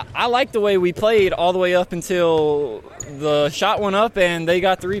 I like the way we played all the way up until the shot went up and they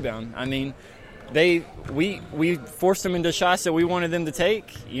got the rebound. I mean, we forced them into shots that we wanted them to take,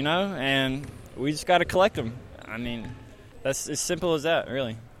 you know, and we just got to collect them. I mean, that's as simple as that,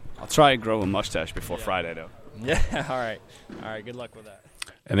 really. I'll try and grow a mustache before Friday, though. Yeah, all right. Good luck with that.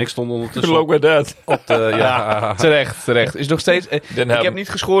 En ik stond ondertussen Look with that. op de... Ja, Terecht. Is nog steeds... ik heb niet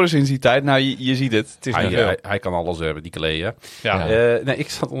geschoren sinds die tijd. Nou, je ziet het. Het is niet veel. hij kan alles hebben, die Klee. Ja. Nee, ik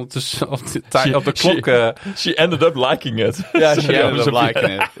zat ondertussen op de klok. She ended up liking it. Ja, ze hebben dat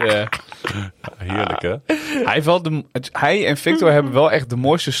liken. Ja. Heerlijk, hè? Hij en Victor hebben wel echt de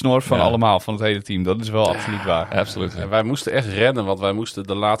mooiste snor van allemaal, van het hele team. Dat is wel absoluut waar. Absoluut. En wij moesten echt rennen, want wij moesten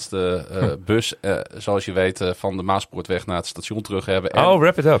de laatste bus, zoals je weet, van de Maaspoortweg naar het station terug hebben. En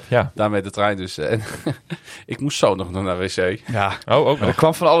wrap it up, ja. daarmee de trein dus. En ik moest zo nog naar de wc. Ja. Oh, ook Maar er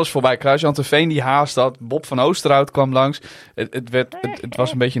kwam van alles voorbij. Kruisjan de Veen die haast had. Bob van Oosterhout kwam langs. Het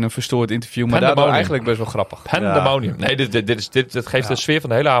was een beetje een verstoord interview, maar daardoor eigenlijk best wel grappig. Pandemonium. Nee, dit geeft de sfeer van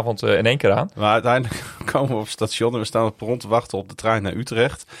de hele avond in één keer aan. Maar uiteindelijk komen we op het station en we staan op het perron te wachten op de trein naar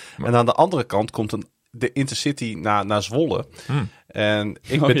Utrecht. En aan de andere kant komt de Intercity naar Zwolle. En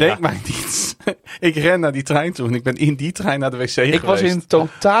ik bedenk mij niet. Ik ren naar die trein toe en ik ben in die trein naar de wc geweest. Ik was in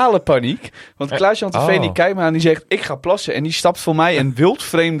totale paniek. Want Klaas-Jan TV die kijkt me aan en die zegt, ik ga plassen. En die stapt voor mij een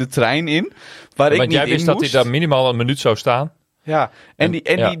wildvreemde trein in, waar ik niet in moest. Want jij wist dat hij daar minimaal een minuut zou staan. Ja, en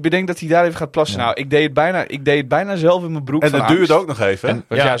die bedenkt dat hij daar even gaat plassen. Ja. Nou, ik deed het bijna zelf in mijn broek. En dat duurde ook nog even.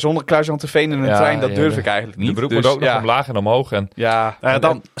 En, zonder Klaas-Jan TV in een trein, dat durf ik eigenlijk niet. De broek moet ook nog omlaag en omhoog. En...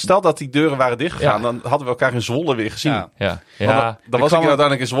 Stel dat die deuren waren dichtgegaan, dan hadden we elkaar in Zwolle weer gezien. Dan was ik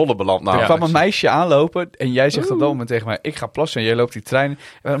uiteindelijk in Zwolle beland. Er kwam een meisje aanlopen en jij zegt op dat moment tegen mij, ik ga plassen. En jij loopt die trein.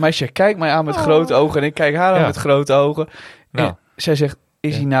 En het meisje kijkt mij aan met grote ogen en ik kijk haar aan met grote ogen. En zij zegt,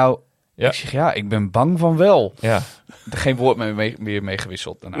 is hij nou... Ja. Ik zeg, ik ben bang van wel. Ja. Geen woord meer mee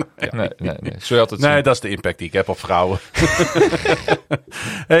gewisseld daarna. Ja. Nee. Zul je altijd zien. Dat is de impact die ik heb op vrouwen.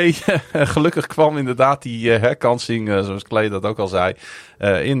 Gelukkig kwam inderdaad die herkansing, zoals Klee dat ook al zei,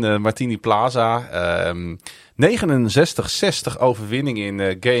 in Martini Plaza. 69-60 overwinning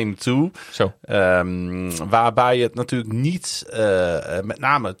in Game 2. Zo. Waarbij het natuurlijk niet, met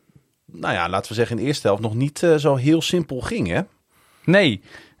name, laten we zeggen in de eerste helft, nog niet zo heel simpel ging, hè? Nee.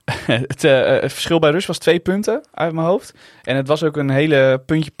 Het verschil bij rust was 2 punten uit mijn hoofd. En het was ook een hele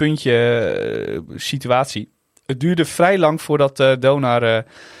puntje situatie. Het duurde vrij lang voordat Donar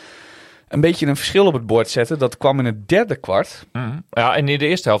een beetje een verschil op het bord zette. Dat kwam in het derde kwart. Mm-hmm. Ja, en in de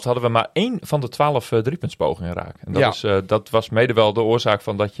eerste helft hadden we maar 1 van de 12 driepuntspogingen raken. En dat was mede wel de oorzaak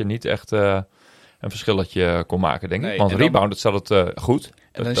van dat je niet echt een verschilletje kon maken, denk ik. Want rebound, zat het goed.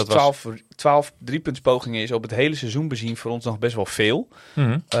 En dan is 12 driepuntspogingen is op het hele seizoen bezien voor ons nog best wel veel.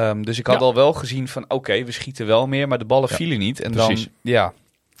 Mm-hmm. Dus ik had al wel gezien van oké, we schieten wel meer, maar de ballen vielen niet. En precies. Dan,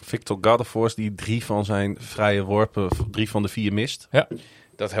 Victor Godefors die 3 van zijn vrije worpen, 3 van de 4 mist. Ja.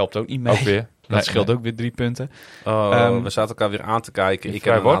 Dat helpt ook niet mee. Ook weer. Dat scheelt ook weer 3 punten. We zaten elkaar weer aan te kijken. Ik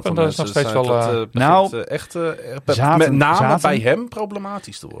heb een aantal dat is nog steeds wel... echt met name bij hem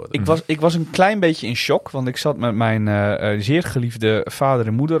problematisch te worden. Ik was een klein beetje in shock, want ik zat met mijn zeer geliefde vader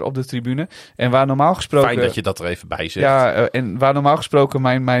en moeder op de tribune. En waar normaal gesproken... Fijn dat je dat er even bij zegt. Ja, en waar normaal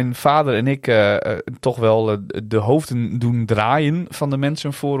gesproken mijn vader en ik toch wel de hoofden doen draaien van de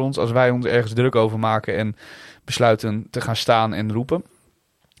mensen voor ons, als wij ons ergens druk over maken en besluiten te gaan staan en roepen.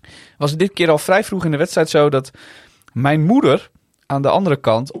 Was het dit keer al vrij vroeg in de wedstrijd zo dat mijn moeder aan de andere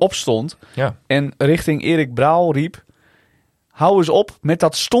kant opstond en richting Erik Braal riep, hou eens op met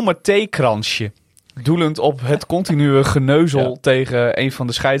dat stomme theekransje. Doelend op het continue geneuzel tegen een van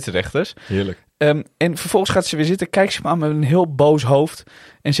de scheidsrechters. Heerlijk. En vervolgens gaat ze weer zitten, kijkt ze me aan met een heel boos hoofd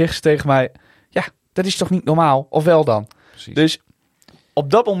en zegt ze tegen mij, ja, dat is toch niet normaal? Of wel dan? Precies. Dus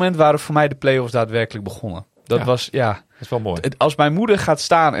op dat moment waren voor mij de play-offs daadwerkelijk begonnen. Dat was, dat is wel mooi. Als mijn moeder gaat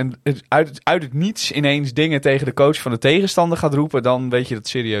staan en uit het niets ineens dingen tegen de coach van de tegenstander gaat roepen, dan weet je dat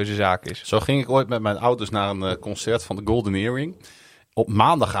het serieuze zaak is. Zo ging ik ooit met mijn ouders naar een concert van de Golden Earring. Op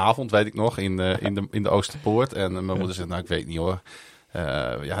maandagavond, weet ik nog, in de Oosterpoort. En mijn moeder zei, nou ik weet niet hoor.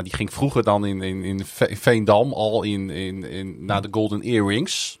 Die ging vroeger dan in Veendam al naar de Golden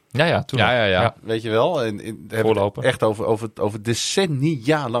Earrings. Toen. Ja. Weet je wel? En hebben we het echt over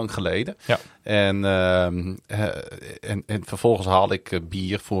decennia lang geleden. Ja. En vervolgens haal ik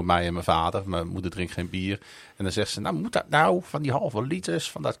bier voor mij en mijn vader. Mijn moeder drinkt geen bier. En dan zegt ze, nou moet dat nou van die halve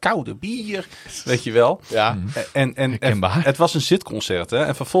liters, van dat koude bier. Weet je wel? Ja. En het was een zitconcert. Hè?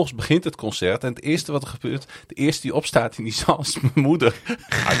 En vervolgens begint het concert. En het eerste wat er gebeurt, de eerste die opstaat in die zaal is mijn moeder.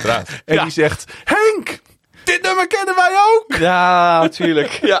 Uiteraard. En die zegt, Henk! Dit nummer kennen wij ook! Ja,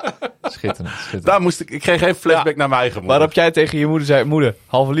 natuurlijk. Ja, Schitterend. Daar ik kreeg geen flashback naar mijn eigen moeder. Waarop jij tegen je moeder zei, moeder,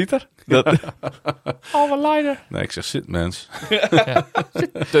 halve liter? Halve liter. Nee, ik zeg, zit mens.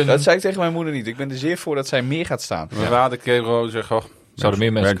 Dat zei ik tegen mijn moeder niet. Ik ben er zeer voor dat zij meer gaat staan. Mijn vader kreeg gewoon zeggen, Zouden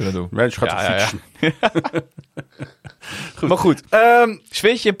meer mensen kunnen doen. Mens gaat fietsen. Goed. Maar goed,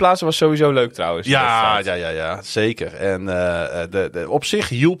 sfeertje in plaatsen was sowieso leuk trouwens. Ja, zeker. En op zich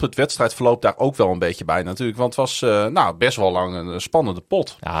hielp het wedstrijdverloop daar ook wel een beetje bij natuurlijk. Want het was best wel lang een spannende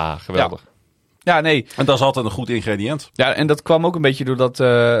pot. Ja, geweldig. Ja, nee. En dat is altijd een goed ingrediënt. Ja, en dat kwam ook een beetje doordat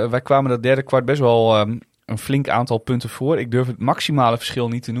wij kwamen dat derde kwart best wel een flink aantal punten voor. Ik durf het maximale verschil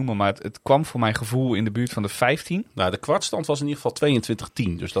niet te noemen, maar het kwam voor mijn gevoel in de buurt van de 15. Nou, de kwartstand was in ieder geval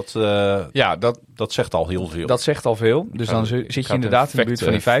 22-10. Dus dat zegt al heel veel. Dat zegt al veel. Dus dan zit je inderdaad in de buurt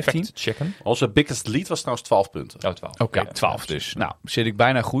van die 15. Checken. Onze biggest lead was trouwens 12 punten. Oh, 12. Oké, 12 dus. Nou, zit ik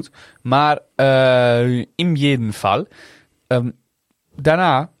bijna goed. Maar in ieder geval.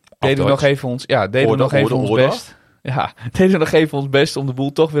 Daarna deden we nog even ons best. Ja, deden we nog even ons best om de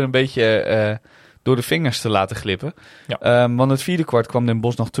boel toch weer een beetje door de vingers te laten glippen. Ja. Want het vierde kwart kwam Den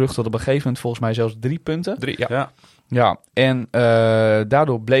Bosch nog terug tot op een gegeven moment volgens mij zelfs 3 punten. 3, ja. Ja, en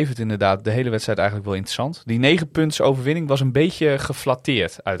daardoor bleef het inderdaad de hele wedstrijd eigenlijk wel interessant. Die 9 punten overwinning was een beetje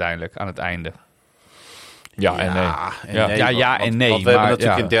geflatteerd uiteindelijk aan het einde. Ja en nee. Want we hebben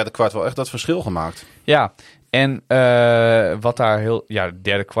natuurlijk in het derde kwart wel echt dat verschil gemaakt. Ja, en wat daar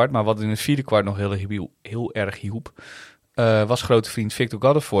derde kwart, maar wat in het vierde kwart nog heel erg hielp, was grote vriend Victor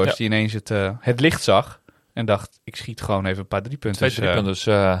Godefroy, die ineens het licht zag en dacht, ik schiet gewoon even een paar 3 punten. 2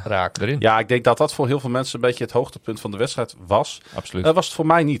 punten raak erin. Ja, ik denk dat voor heel veel mensen een beetje het hoogtepunt van de wedstrijd was. Absoluut. Dat was het voor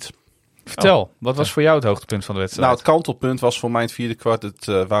mij niet. Vertel, wat was voor jou het hoogtepunt van de wedstrijd? Nou, het kantelpunt was voor mij in het vierde kwart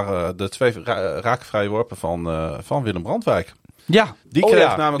waren de 2 raakvrije worpen van Willem Brandwijk. Ja. Die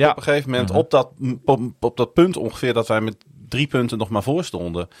kreeg namelijk op een gegeven moment op dat punt ongeveer dat wij met 3 punten nog maar voor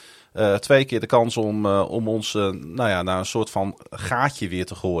stonden. 2 keer de kans om ons naar een soort van gaatje weer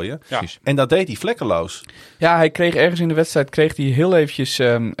te gooien. Ja. En dat deed hij vlekkeloos. Ja, hij kreeg ergens in de wedstrijd heel eventjes,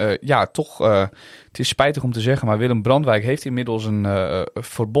 het is spijtig om te zeggen, maar Willem Brandwijk heeft inmiddels een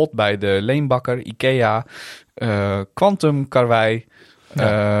verbod bij de Leenbakker, Ikea, Quantum, Karwei.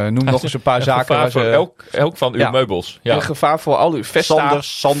 Noem nog eens een paar zaken. Gevaar voor elk van uw meubels. Ja. Een gevaar voor al uw Vesta.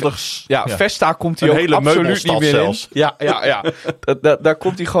 Sanders. Ja, Vesta komt hij ook absoluut niet meer zelfs in. Ja. Daar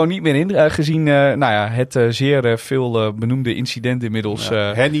komt hij gewoon niet meer in. Gezien het zeer veel benoemde incident inmiddels.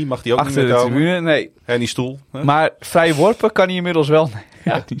 Henny mag die ook achter niet meer de komen. tribune. Nee. Henny stoel. Hè? Maar vrije worpen kan hij inmiddels wel nemen.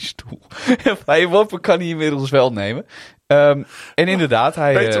 Ja, die stoel. Vrije worpen kan hij inmiddels wel nemen. En inderdaad,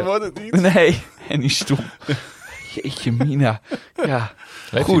 hij... Beter wordt het niet. Nee, Henny stoel. Jeetje mina. Ja.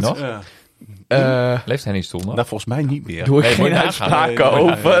 Leeft goed. Hij nog? Leeft Henny stoel nog? Nou, volgens mij niet meer. Doe ik geen uitspraken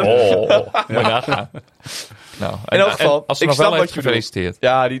over. Moet nagaan. Nou, in elk geval, als ze nog wel heeft gefeliciteerd.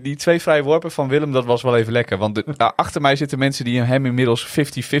 Ja, die 2 vrije worpen van Willem, dat was wel even lekker. Want achter mij zitten mensen die hem inmiddels 50-50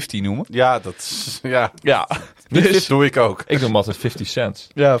 noemen. Ja, dat is... Ja. Dus doe ik ook. Ik noem hem altijd 50 cent.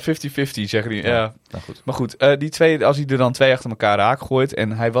 Ja, 50-50 zeggen die. Ja. Nou goed. Maar goed, die 2, als hij er dan 2 achter elkaar raak gooit.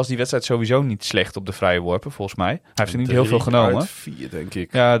 En hij was die wedstrijd sowieso niet slecht op de vrije worpen, volgens mij. Hij heeft er niet heel veel genomen. 3 uit 4, denk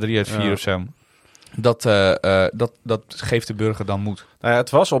ik. Ja, 3 uit 4 of zo. Dat geeft de burger dan moed. Nou ja, het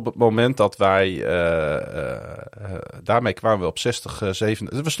was op het moment dat wij... daarmee kwamen we op 60-7.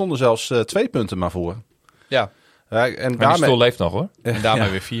 We stonden zelfs 2 punten maar voor. Ja. En die stoel leeft nog, hoor. En daarmee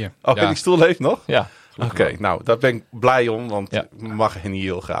weer 4. Oh, en die stoel leeft nog? Ja. Oké, nou, daar ben ik blij om, want ik mag Henny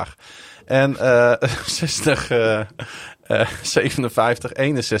heel graag. En 57,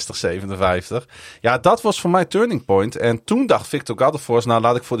 61, 57. Ja, dat was voor mij turning point. En toen dacht Victor Godefroy, nou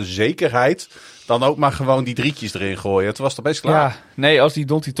laat ik voor de zekerheid dan ook maar gewoon die 3'tjes erin gooien. Het was toch best klaar. Ja, nee, als die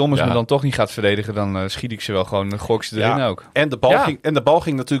Donty Thomas me dan toch niet gaat verdedigen, dan schiet ik ze wel gewoon, gooi ik ze erin ook. En de bal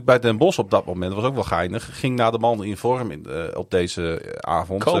ging natuurlijk bij Den Bosch op dat moment, dat was ook wel geinig, ging naar de man in vorm op deze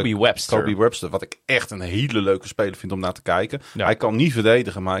avond. Kobe Webster, wat ik echt een hele leuke speler vind om naar te kijken. Ja. Hij kan niet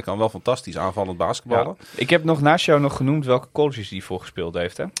verdedigen, maar hij kan wel fantastisch aanvallend basketballen. Ja. Ik heb nog naast jou nog genoemd welke colleges hij voor gespeeld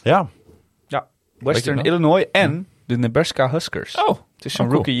heeft, hè? Ja. Western Illinois en de Nebraska Huskers. Oh, het is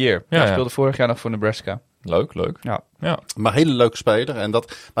zijn rookie year. Ja, hij speelde vorig jaar nog voor Nebraska. Leuk. Ja. Maar hele leuke speler.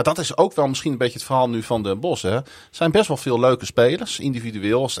 Maar dat is ook wel misschien een beetje het verhaal nu van Den Bosch. Er zijn best wel veel leuke spelers,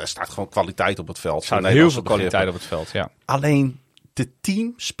 individueel. Er staat gewoon kwaliteit op het veld. Er staat heel veel kwaliteit op het veld, ja. Alleen de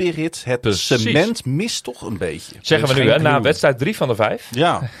team spirit, het cement mist toch een beetje. Zeggen we nu, na wedstrijd 3 van de 5.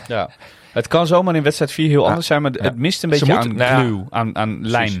 Ja. Het kan zomaar in wedstrijd 4 heel anders zijn, maar het mist een beetje aan glue, aan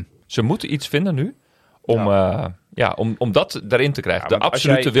lijm. Ze moeten iets vinden nu om dat erin te krijgen. De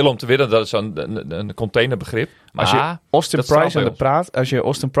absolute wil om te winnen, dat is een containerbegrip. Maar Als je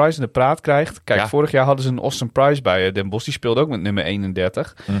Austin Price aan de praat krijgt... Kijk, vorig jaar hadden ze een Austin Price bij Den Bosch. Die speelde ook met nummer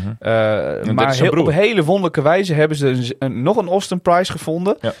 31. Maar op hele wonderlijke wijze hebben ze nog een Austin Price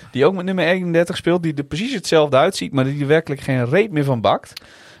gevonden... Ja. Die ook met nummer 31 speelt. Die er precies hetzelfde uitziet, maar die er werkelijk geen reet meer van bakt.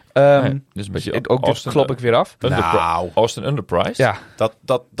 Dus een beetje ook dit klop ik weer af. Austin Underprice. Ja.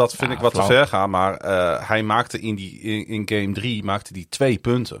 Dat vind ik wat te ver gaan. Maar hij maakte in game 3 maakte die 2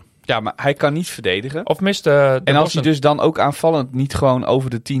 punten. Ja, maar hij kan niet verdedigen. Of miste en als hij dus dan ook aanvallend niet gewoon over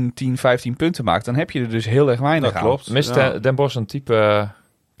de 10, 15 punten maakt... dan heb je er dus heel erg weinig aan. Klopt. Miste Den Bosch een type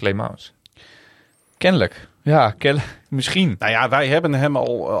Clay Mounts? Kennelijk. Ja, misschien. Nou ja, wij hebben hem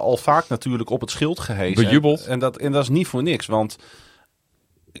al vaak natuurlijk op het schild gehezen. Bejubeld. En dat is niet voor niks, want...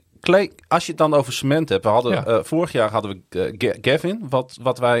 Clay, als je het dan over cement hebt... vorig jaar hadden we Gavin...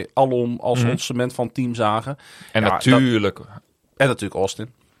 wat wij alom als ons cement van het team zagen. En natuurlijk... En natuurlijk Austin.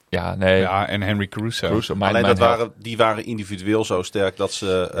 Ja, nee. Ja, en Henry Caruso. Alleen die waren individueel zo sterk... dat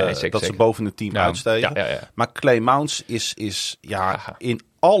ze boven het team uitstegen. Ja. Maar Clay Mounts is in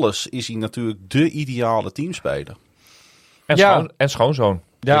alles is hij natuurlijk de ideale teamspeler. En schoonzoon.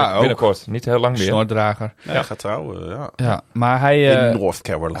 Ja, binnenkort. Niet heel lang meer. Snordrager. Ja, hij gaat trouwen, ja, maar hij... in North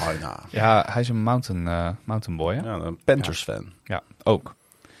Carolina. Ja, hij is een mountain boy, hè? Ja, een Panthers fan. Ja, ook.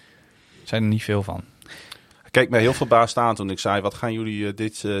 Er zijn er niet veel van. Hij keek mij heel verbaasd aan toen ik zei... wat gaan jullie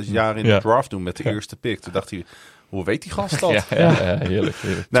dit jaar in de draft doen met de eerste pick? Toen dacht hij, hoe weet die gast dat? Heerlijk.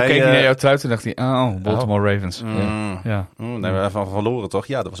 Toen keek hij naar jou truit en dacht hij... Baltimore Ravens. Nee, we hebben verloren toch?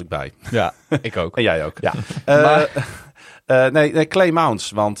 Ja, daar was ik bij. Ja, ik ook. En jij ook. Ja. Nee, Clay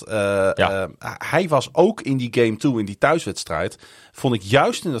Mounts. Want hij was ook in die game 2, in die thuiswedstrijd... vond ik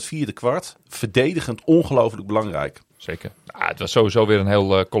juist in dat vierde kwart... verdedigend ongelooflijk belangrijk. Zeker. Het was sowieso weer een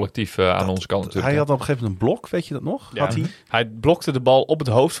heel collectief aan onze kant natuurlijk. Hij had op een gegeven moment een blok, weet je dat nog? Ja. Hij blokte de bal op het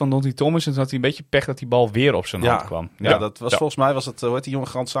hoofd van Donty Thomas... en toen had hij een beetje pech dat die bal weer op zijn hand kwam. Ja, dat was volgens mij... was het, hoe heet die jonge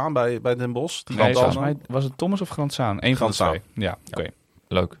Grandsaan bij Den Bosch? Volgens mij was het Thomas of Grandsaan? Eén van de twee. Ja, oké.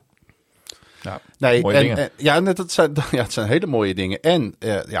 Leuk. Ja. Nee, mooie dingen. Het zijn hele mooie dingen. En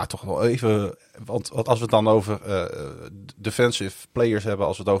toch wel even... Want als we het dan over defensive players hebben...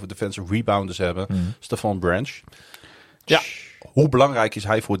 als we het over defensive rebounders hebben... Stefan Branch. Ja. Hoe belangrijk is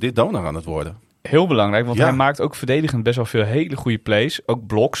hij voor dit Donar aan het worden? Heel belangrijk, want hij maakt ook verdedigend best wel veel hele goede plays. Ook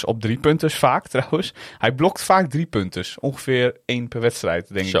bloks op 3-punters vaak trouwens. Hij blokt vaak 3-punters. Ongeveer 1 per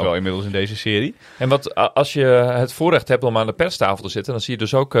wedstrijd, denk ik wel inmiddels in deze serie. En als je het voorrecht hebt om aan de perstafel te zitten... dan zie je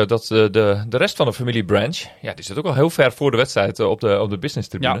dus ook dat de rest van de familie Branch... ja, die zit ook al heel ver voor de wedstrijd op de business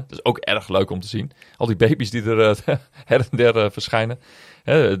tribune. Dat is ook erg leuk om te zien. Al die baby's die er her en der verschijnen.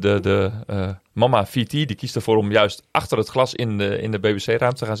 De mama VT die kiest ervoor om juist achter het glas in de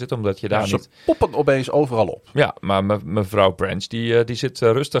BBC-ruimte te gaan zitten, omdat je daar niet... Ze poppen opeens overal op. Ja, maar mevrouw Branch die zit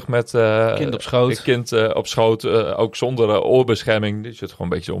rustig met kind op schoot. Kind op schoot, ook zonder oorbescherming. Die zit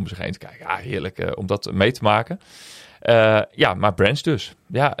gewoon een beetje om zich heen te kijken. Ja, heerlijk om dat mee te maken. Maar Branch dus.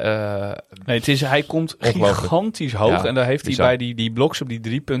 Ja, hij komt gigantisch hoog. Ja, en daar heeft hij bij die bloks op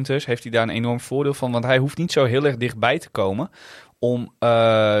die 3-punters... heeft hij daar een enorm voordeel van. Want hij hoeft niet zo heel erg dichtbij te komen... om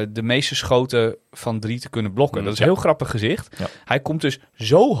de meeste schoten van 3 te kunnen blokken. Dat is een heel grappig gezicht. Ja. Hij komt dus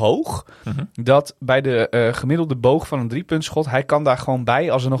zo hoog... dat bij de gemiddelde boog van een 3-puntschot... hij kan daar gewoon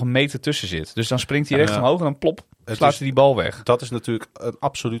bij als er nog een meter tussen zit. Dus dan springt hij recht omhoog en dan plop... slaat hij die bal weg. Dat is natuurlijk een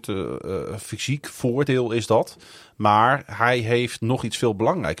absolute fysiek voordeel is dat. Maar hij heeft nog iets veel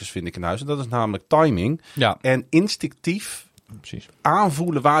belangrijkers, vind ik in huis. En dat is namelijk timing. Ja. En instinctief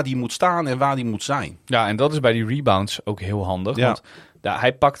aanvoelen waar die moet staan en waar die moet zijn. Ja, en dat is bij die rebounds ook heel handig. Ja. Want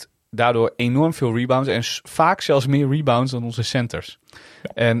hij pakt daardoor enorm veel rebounds. En vaak zelfs meer rebounds dan onze centers.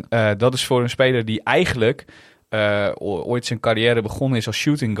 Ja. En dat is voor een speler die eigenlijk... ooit zijn carrière begonnen is als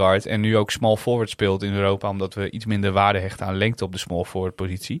shooting guard en nu ook small forward speelt in Europa, omdat we iets minder waarde hechten aan lengte op de small forward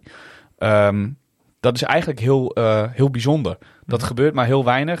positie. Dat is eigenlijk heel bijzonder. Dat gebeurt maar heel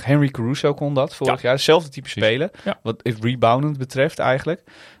weinig. Henry Caruso kon dat vorig jaar. Hetzelfde type speler, wat het reboundend betreft eigenlijk.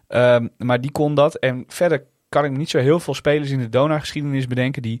 Maar die kon dat. En verder kan ik me niet zo heel veel spelers in de Donar-geschiedenis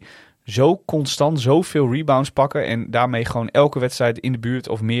bedenken die zo constant zoveel rebounds pakken en daarmee gewoon elke wedstrijd in de buurt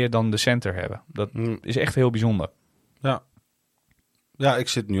of meer dan de center hebben. Dat is echt heel bijzonder. Ja, ik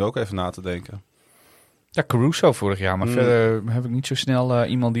zit nu ook even na te denken. Ja, Caruso vorig jaar, maar verder heb ik niet zo snel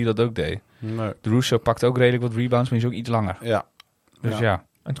iemand die dat ook deed. Nee. Dourisseau pakt ook redelijk wat rebounds, maar is ook iets langer. Ja. Dus ja.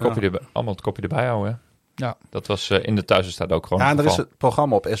 En allemaal het kopje erbij houden, hè? Ja. Dat was in de thuiswedstrijd ook gewoon. Ja, en er is het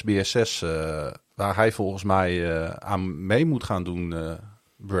programma op SBS6 waar hij volgens mij aan mee moet gaan doen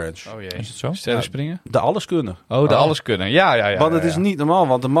Branch. Oh jee. Is het zo? Sterren springen? De alles kunnen. Oh, de alles kunnen. Ja. Want het is niet normaal,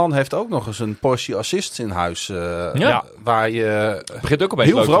 want de man heeft ook nog eens een portie assists in huis. Waar je Begint ook opeens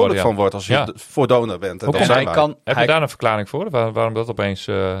heel leuk te vrolijk worden, van wordt als je voor Donar bent. En Hoe dat komt zijn wij. Heb je daar een verklaring voor? Waarom dat opeens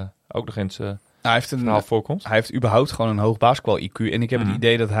ook nog in het Hij heeft verhaal voorkomt? Hij heeft überhaupt gewoon een hoog basketbal-IQ. En ik heb het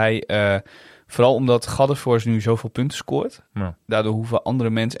idee dat hij, vooral omdat Gaddefors nu zoveel punten scoort, daardoor hoeven andere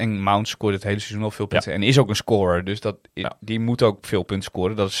mensen, en Mount scoort het hele seizoen al veel punten, en is ook een scorer, dus die moet ook veel punten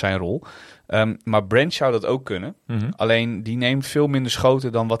scoren, dat is zijn rol. Maar Branch zou dat ook kunnen. Alleen die neemt veel minder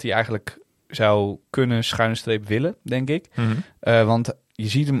schoten dan wat hij eigenlijk zou kunnen, _streep willen, denk ik. Want je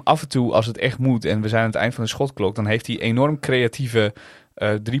ziet hem af en toe, als het echt moet, en we zijn aan het eind van de schotklok, dan heeft hij enorm creatieve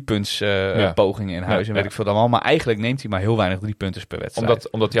driepunts pogingen in huis en weet ik veel dan wel. Maar eigenlijk neemt hij maar heel weinig 3 punten per wedstrijd.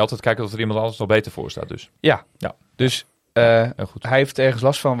 Omdat hij altijd kijkt of er iemand anders nog beter voor staat dus. Ja. Dus goed. hij heeft ergens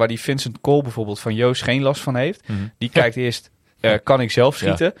last van waar die Vincent Cole bijvoorbeeld van Joost geen last van heeft. Die kijkt eerst, kan ik zelf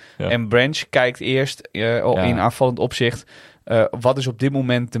schieten? Ja. En Branch kijkt eerst in aanvallend opzicht, wat is op dit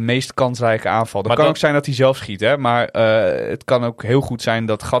moment de meest kansrijke aanval? Dat kan ook zijn dat hij zelf schiet, hè? Maar het kan ook heel goed zijn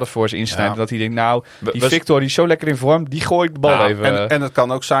dat Gaddefors insnijdt. Dat hij denkt, Victor die is zo lekker in vorm, die gooi ik de bal even. En het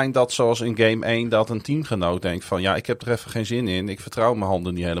kan ook zijn dat, zoals in game 1, dat een teamgenoot denkt van, ik heb er even geen zin in. Ik vertrouw mijn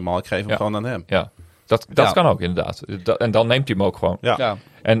handen niet helemaal. Ik geef hem gewoon aan hem. Ja. Dat kan ook inderdaad. En dan neemt hij hem ook gewoon. Ja.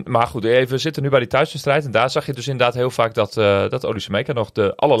 Maar goed, we zitten nu bij die thuiswedstrijd. En daar zag je dus inderdaad heel vaak dat Odysseus nog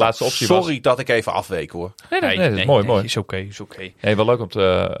de allerlaatste optie was. Sorry dat ik even afweek, hoor. Nee, dat is mooi. Is oké. Nee, wel leuk om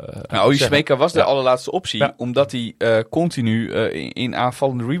te Odysseus was de allerlaatste optie, omdat hij continu in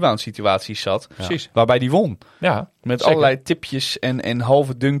aanvallende rebound situaties zat. Precies. Waarbij hij won. Ja. Met allerlei tipjes en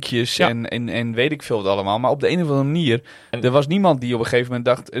halve dunkjes en weet ik veel wat allemaal. Maar op de een of andere manier, er was niemand die op een gegeven moment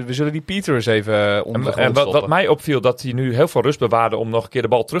dacht, we zullen die Pieter eens even onder de grond stoppen. Wat mij opviel, dat hij nu heel veel rust bewaarde om nog een keer de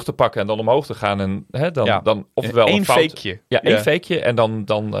bal terug te pakken en dan omhoog te gaan. En dan oftewel een fakeje. Ja, één fakeje en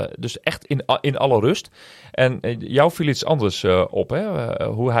dan dus echt in alle rust. En jou viel iets anders op, hè?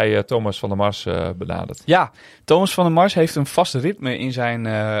 Hoe hij Thomas van der Mars benadert. Ja, Thomas van der Mars heeft een vast ritme in zijn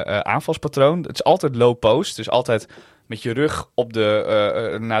aanvalspatroon. Het is altijd low post, dus altijd met je rug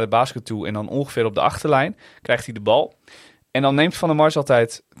naar de basket toe en dan ongeveer op de achterlijn krijgt hij de bal. En dan neemt Van der Mars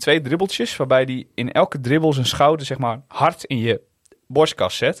altijd 2 dribbeltjes, waarbij hij in elke dribbel zijn schouder zeg maar hard in je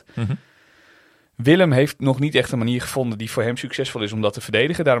borstkas zet. Willem heeft nog niet echt een manier gevonden die voor hem succesvol is om dat te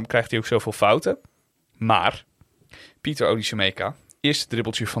verdedigen. Daarom krijgt hij ook zoveel fouten. Maar Pieter Odysseus, eerste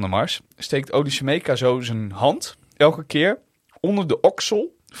dribbeltje van der Mars, steekt Odysseus zo zijn hand elke keer onder de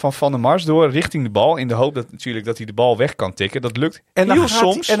oksel van der Mars door richting de bal. In de hoop dat hij de bal weg kan tikken. Dat lukt heel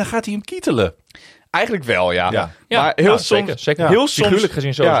soms. En dan gaat hij hem kietelen. Eigenlijk wel, ja. Ja, maar heel soms, zeker. Heel soms, figuurlijk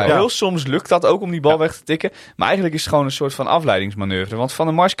gezien sowieso. heel soms lukt dat ook om die bal weg te tikken. Maar eigenlijk is het gewoon een soort van afleidingsmanoeuvre. Want Van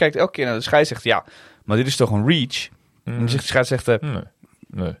der Mars kijkt elke keer naar de scheidsrechter. Maar dit is toch een reach? En dan zegt de scheidsrechter,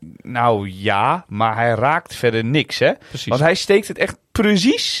 Nee. nou ja, maar hij raakt verder niks, hè? Precies. Want hij steekt het echt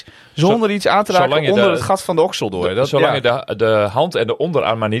precies zonder iets aan te raken onder het gat van de oksel door. Zolang je de hand en de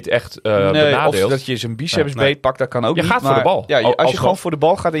onderarm maar niet echt benadeelt. Of dat je zijn biceps beetpakt, dat kan ook je niet. gaat voor de bal. Ja, als je gewoon voor de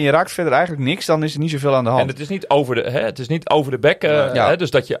bal gaat en je raakt verder eigenlijk niks, dan is er niet zoveel aan de hand. En het is niet over de bek, dus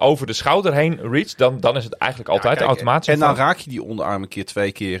dat je over de schouder heen reacht, dan is het eigenlijk altijd automatisch. En dan raak je die onderarm een keer,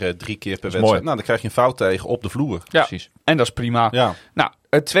 2 keer, 3 keer per wedstrijd. Mooi. Nou, dan krijg je een fout tegen op de vloer. Ja, precies. En dat is prima. Ja. Nou,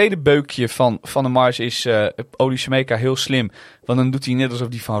 het tweede beukje van der Mars is Odysseus heel slim. Want dan doet hij net alsof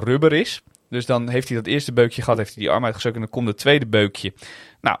hij van rubber is. Dus dan heeft hij dat eerste beukje gehad, heeft hij die arm uitgestoken en dan komt het tweede beukje.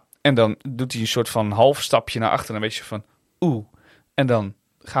 Nou, en dan doet hij een soort van half stapje naar achter. En dan weet je van, en dan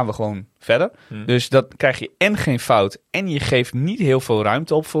gaan we gewoon verder. Dus dan krijg je en geen fout en je geeft niet heel veel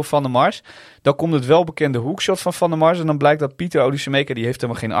ruimte op voor Van der Mars. Dan komt het welbekende hoekshot van der Mars en dan blijkt dat Pieter Odysseus, die heeft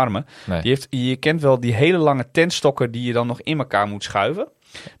helemaal geen armen. Nee. Je kent wel die hele lange tentstokken die je dan nog in elkaar moet schuiven.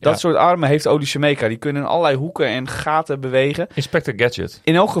 Dat soort armen heeft Odysseus. Die kunnen in allerlei hoeken en gaten bewegen. Inspector Gadget.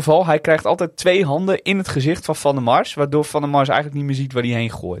 In elk geval, hij krijgt altijd 2 handen in het gezicht van der Mars, waardoor Van der Mars eigenlijk niet meer ziet waar hij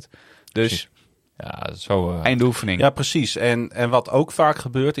heen gooit. Dus ja, zo einde oefening. Ja, precies. En wat ook vaak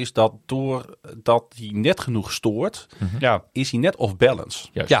gebeurt is dat doordat hij net genoeg stoort, is hij net off balance.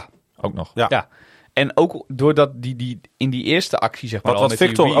 Juist. Ja, ook nog. Ja. En ook doordat die in die eerste actie, zeg maar, wat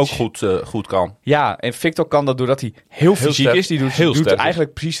Victor ook goed kan. Ja, en Victor kan dat doordat hij heel fysiek is. Die doet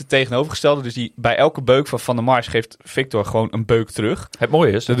eigenlijk precies het tegenovergestelde. Dus bij elke beuk van der Mars geeft Victor gewoon een beuk terug. Het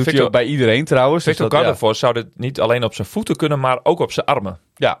mooie is, dat doet hij ook bij iedereen trouwens. Victor Gaddefors zou dit niet alleen op zijn voeten kunnen, maar ook op zijn armen.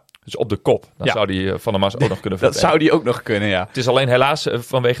 Ja, Dus op de kop. Dan zou die Van der Mars ook nog kunnen Dat zou die ook nog kunnen, ja. Het is alleen helaas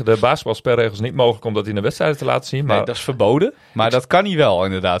vanwege de basketbalspelregels niet mogelijk om dat in de wedstrijden te laten zien. Maar Nee, dat is verboden. Maar dat kan hij wel,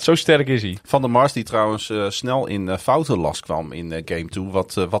 inderdaad. Zo sterk is hij. Van der Mars die trouwens snel in foutenlast kwam in Game 2.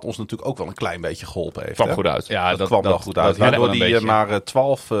 Wat ons natuurlijk ook wel een klein beetje geholpen heeft. kwam hè? goed uit. Ja, Dat kwam wel goed uit. dat helpt Waardoor wel een hij beetje. maar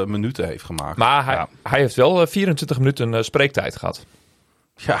 12 minuten heeft gemaakt. Maar hij heeft wel 24 minuten spreektijd gehad.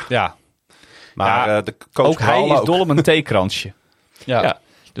 Ja. Maar de coach Ook hij Paul is dol op een theekransje. Ja.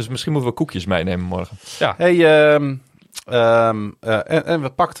 Dus misschien moeten we koekjes meenemen morgen. Hey, en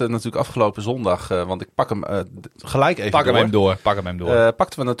we pakten natuurlijk afgelopen zondag, want ik pak hem gelijk even Pak door. hem hem door.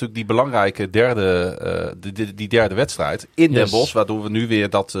 Pakten we natuurlijk die belangrijke derde wedstrijd in Den Bosch. Waardoor we nu weer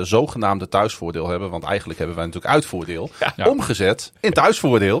dat zogenaamde thuisvoordeel hebben. Want eigenlijk hebben wij natuurlijk uitvoordeel. Ja. Omgezet in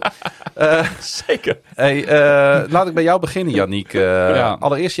thuisvoordeel. Zeker. Hey, laat ik bij jou beginnen, Yannick.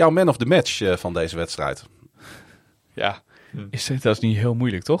 Allereerst jouw man of the match van deze wedstrijd. Ja, dat is niet heel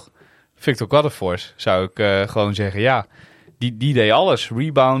moeilijk, toch? Victor Godefors zou ik gewoon zeggen, ja. Die deed alles.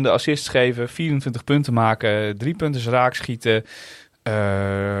 Rebounden, assists geven, 24 punten maken, 3 punten raak schieten,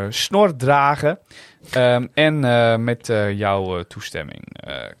 snor dragen. En met jouw toestemming,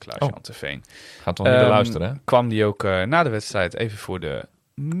 Klaas-Jan Terveen. Gaat toch niet meer luisteren, hè? Kwam die ook na de wedstrijd even voor de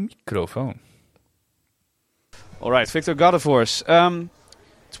microfoon. All right, Victor Godefors.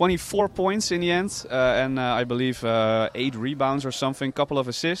 24 points in the end, and I believe 8 rebounds or something, couple of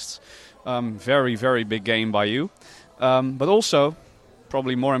assists. Very, very big game by you. But also,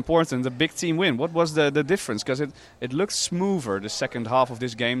 probably more important, a big team win. What was the difference? Because it looked smoother the second half of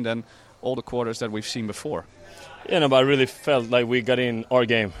this game than all the quarters that we've seen before. Yeah, no, but I really felt like we got in our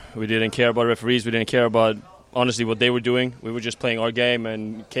game. We didn't care about referees. We didn't care about, honestly, what they were doing. We were just playing our game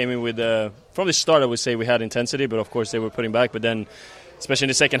and came in with, from the start I would say we had intensity, but of course they were putting back. But then, especially in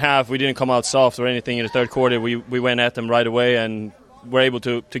the second half, we didn't come out soft or anything. In the third quarter, we went at them right away and were able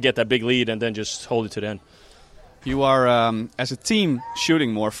to get that big lead and then just hold it to the end. You are, as a team,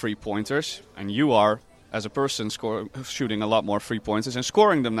 shooting more three-pointers, and you are, as a person, shooting a lot more three-pointers and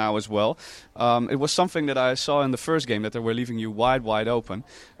scoring them now as well. It was something that I saw in the first game, that they were leaving you wide open.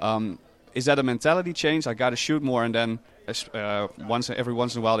 Is that a mentality change? I got to shoot more, and then every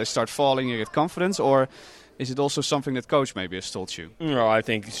once in a while they start falling, you get confidence, or is it also something that coach maybe has told you? No, I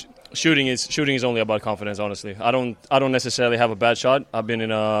think shooting is only about confidence. Honestly, I don't necessarily have a bad shot. I've been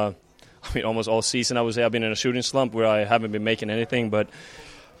in almost all season I would say I've been in a shooting slump where I haven't been making anything. But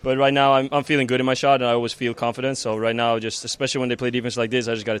right now I'm feeling good in my shot, and I always feel confident. So right now, just especially when they play defense like this,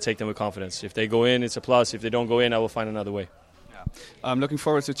 I just got to take them with confidence. If they go in, it's a plus. If they don't go in, I will find another way. Yeah. I'm looking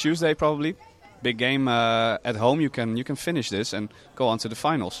forward to Tuesday probably. Big game at home. You can finish this and go on to the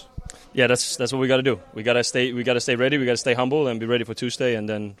finals. Yeah, that's what we got to do. We got to stay ready. We got to stay humble and be ready for Tuesday, and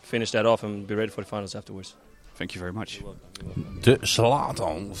then finish that off and be ready for the finals afterwards. Thank you very much. De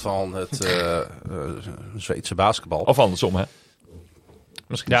Zlatan van het Zweedse basketbal. Of andersom, hè?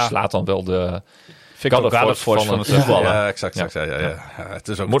 Misschien slaat dan wel de Victor Godefors van het voetballen. Ja, exact. Ja. Het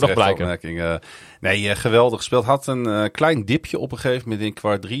is ook Moet een nog terechte blijken. opmerking. Geweldig gespeeld. Had een klein dipje op een gegeven moment in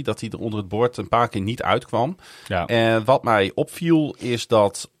kwart 3... dat hij er onder het bord een paar keer niet uitkwam. Ja. En wat mij opviel is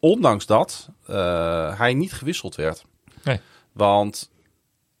dat, ondanks dat, hij niet gewisseld werd. Nee. Want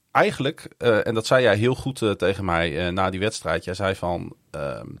eigenlijk, en dat zei jij heel goed tegen mij na die wedstrijd. Jij zei van,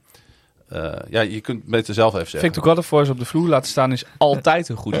 je kunt het beter zelf even zeggen. Victor Godefors op de vloer laten staan is altijd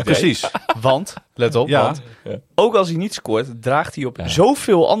een goed idee. Precies. Want, let op, want ook als hij niet scoort, draagt hij op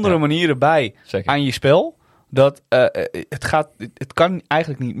zoveel andere manieren bij aan je spel. Dat het kan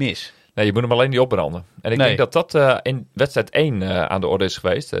eigenlijk niet mis. Nee, je moet hem alleen niet opbranden. En ik denk dat in wedstrijd 1 aan de orde is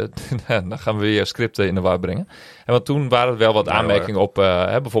geweest. Dan gaan we weer scripten in de war brengen. En want toen waren er wel wat aanmerkingen op.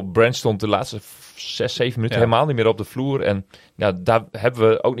 Bijvoorbeeld Brand stond de laatste 6-7 minuten helemaal niet meer op de vloer. En daar hebben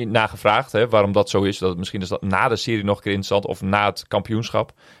we ook niet naar gevraagd. Waarom dat zo is. Dat misschien is dat na de serie nog een keer interessant. Of na het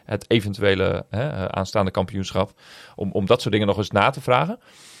kampioenschap. Het eventuele aanstaande kampioenschap. Om dat soort dingen nog eens na te vragen.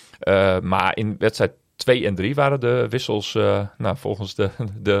 Maar in wedstrijd 2 en 3 waren de wissels volgens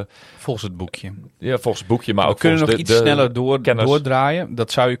volgens het boekje. Ja, volgens het boekje, maar we ook kunnen volgens nog iets sneller doordraaien.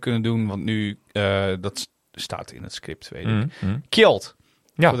 Dat zou je kunnen doen, want nu dat staat in het script, weet ik. Kjeld.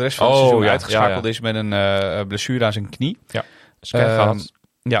 Ja. Voor de rest van het seizoen uitgeschakeld is met een blessure aan zijn knie. Ja. Scan gehad.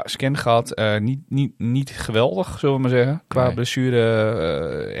 Ja, scan gehad. Niet geweldig, zullen we maar zeggen. Qua blessure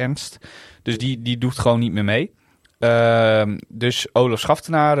ernst. Dus die doet gewoon niet meer mee. Dus Olaf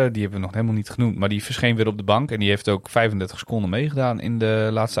Schaftenaar, die hebben we nog helemaal niet genoemd, maar die verscheen weer op de bank en die heeft ook 35 seconden meegedaan in de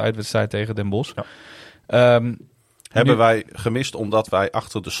laatste uitwedstrijd tegen Den Bosch. Ja. Hebben wij gemist omdat wij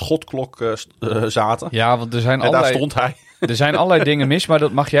achter de schotklok zaten. Ja, want er zijn daar stond hij. Er zijn allerlei dingen mis, maar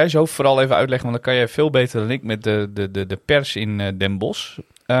dat mag jij zo vooral even uitleggen, want dan kan jij veel beter dan ik met de pers in Den Bosch.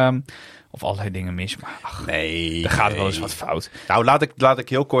 Of allerlei dingen mis. Maar Nee. er gaat wel eens wat fout. Nou, laat ik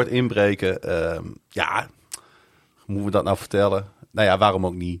heel kort inbreken. Hoe moeten we dat nou vertellen? Nou ja, waarom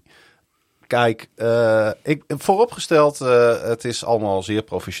ook niet? Kijk, vooropgesteld, het is allemaal zeer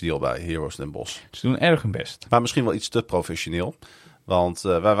professioneel bij Heroes Den Bosch. Ze doen erg hun best. Maar misschien wel iets te professioneel. Want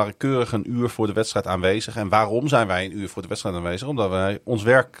wij waren keurig een uur voor de wedstrijd aanwezig. En waarom zijn wij een uur voor de wedstrijd aanwezig? Omdat wij ons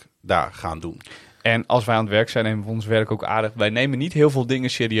werk daar gaan doen. En als wij aan het werk zijn, nemen we ons werk ook aardig. Wij nemen niet heel veel dingen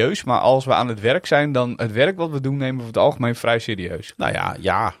serieus. Maar als we aan het werk zijn, dan het werk wat we doen, nemen we over het algemeen vrij serieus. Nou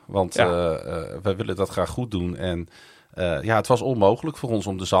ja, want wij willen dat graag goed doen. En het was onmogelijk voor ons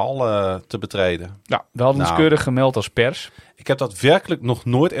om de zaal te betreden. Ja, we hadden ons keurig gemeld als pers. Ik heb dat werkelijk nog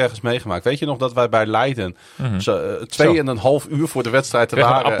nooit ergens meegemaakt. Weet je nog dat wij bij Leiden 2,5 uur voor de wedstrijd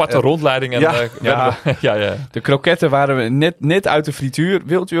waren? Een aparte rondleiding. En, De kroketten waren we net uit de frituur.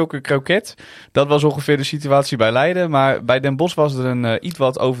 Wilt u ook een kroket? Dat was ongeveer de situatie bij Leiden. Maar bij Den Bosch was er een iets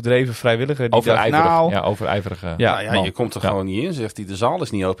wat overdreven vrijwilliger. Die overijverige. Je komt er gewoon niet in, zegt hij. De zaal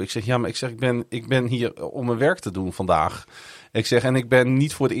is niet open. Ik zeg, ik ben hier om mijn werk te doen vandaag. Ik zeg, en ik ben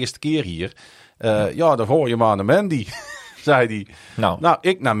niet voor de eerste keer hier. Dan hoor je maar naar Mandy. Zei hij. Nou,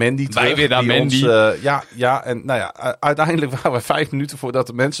 ik naar Mandy terug. Wij weer naar Mandy. Uiteindelijk waren we 5 minuten voordat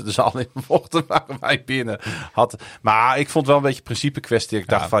de mensen de zaal in mochten, waren wij binnen. Maar ik vond het wel een beetje een principe kwestie. Ik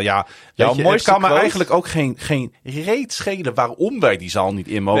dacht van, het kan me eigenlijk ook geen reet schelen waarom wij die zaal niet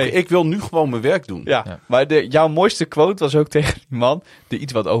in mogen. Nee. Ik wil nu gewoon mijn werk doen. Ja. Maar jouw mooiste quote was ook tegen die man, de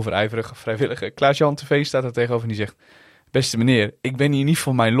iets wat overijverige vrijwilliger. Klaas-Jan TV staat er tegenover en die zegt, beste meneer, ik ben hier niet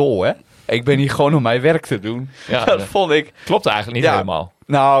voor mijn lol, hè. Ik ben hier gewoon om mijn werk te doen. Ja, dat vond ik... Klopt eigenlijk niet helemaal.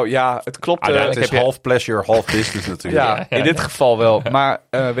 Nou ja, het klopt. Het is half pleasure, half business natuurlijk. In dit geval wel. Maar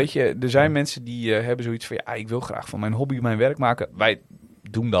weet je, er zijn mensen die hebben zoiets van... ik wil graag van mijn hobby mijn werk maken. Wij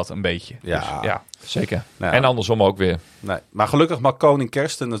doen dat een beetje. Ja, dus, zeker. Nou, en andersom ook weer. Nee, maar gelukkig mag koning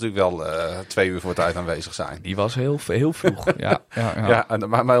Kersten natuurlijk wel 2 uur voor tijd aanwezig zijn. Die was heel vroeg. En dat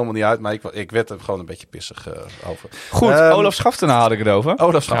maakt mij helemaal niet uit. Maar ik werd er gewoon een beetje pissig over. Goed, Olaf Schaftenaar had ik het over.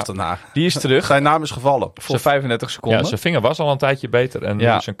 Olaf Schaftenaar. Die is terug. Zijn naam is gevallen. Voor 35 seconden. Ja, zijn vinger was al een tijdje beter.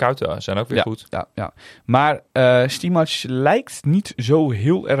 En zijn kuiten zijn ook weer goed. Ja. Maar Stimac lijkt niet zo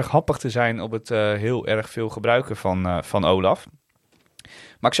heel erg happig te zijn op het heel erg veel gebruiken van Olaf.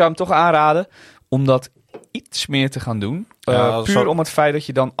 Maar ik zou hem toch aanraden om dat iets meer te gaan doen. Puur om het feit dat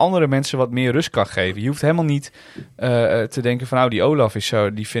je dan andere mensen wat meer rust kan geven. Je hoeft helemaal niet te denken van die Olaf is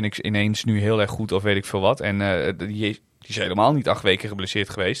zo, die vind ik ineens nu heel erg goed of weet ik veel wat. En die is helemaal niet 8 weken geblesseerd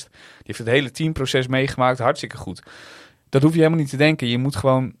geweest. Die heeft het hele teamproces meegemaakt, hartstikke goed. Dat hoef je helemaal niet te denken. Je moet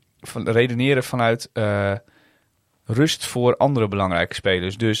gewoon redeneren vanuit rust voor andere belangrijke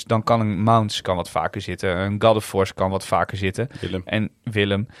spelers. Dus dan kan een Mounts wat vaker zitten. Een Goddeforce kan wat vaker zitten.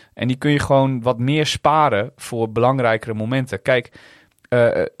 Willem. En die kun je gewoon wat meer sparen voor belangrijkere momenten. Kijk,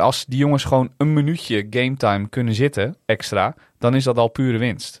 als die jongens gewoon een minuutje gametime kunnen zitten, extra, dan is dat al pure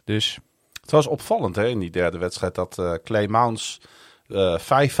winst. Dus het was opvallend in die derde wedstrijd dat Clay Mounts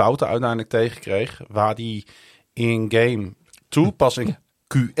 5 fouten uiteindelijk tegenkreeg. Waar die in game 2 pas in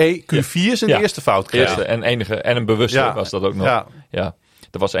Q4 zijn eerste fout kreeg. Eerste en een bewuste was dat ook nog. Ja.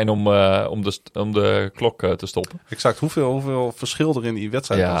 Er was één om de klok te stoppen. Exact. Hoeveel verschil er in die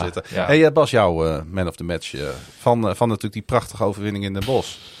wedstrijd kan zitten. Ja. Hey Bas, jouw man of the match van natuurlijk die prachtige overwinning in Den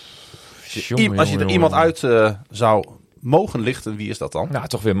Bosch. Als je er iemand uit zou mogen lichten, wie is dat dan? Nou,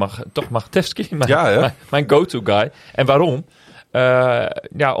 toch Magtevski. Mijn go-to guy. En waarom?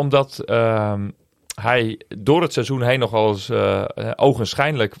 Omdat hij door het seizoen heen nogal eens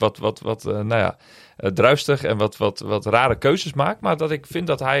ogenschijnlijk wat druistig en wat rare keuzes maakt. Maar dat ik vind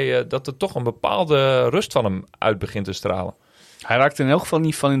dat er toch een bepaalde rust van hem uit begint te stralen. Hij raakt er in elk geval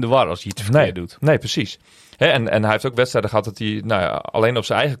niet van in de war als hij iets verkeerd doet. Nee, precies. En hij heeft ook wedstrijden gehad dat hij alleen op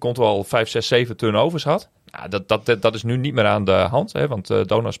zijn eigen konto al 5, 6, 7 turnovers had. Dat is nu niet meer aan de hand. Want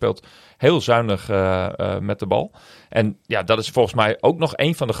Donar speelt heel zuinig met de bal. En dat is volgens mij ook nog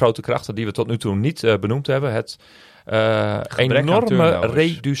een van de grote krachten die we tot nu toe niet benoemd hebben. Het enorme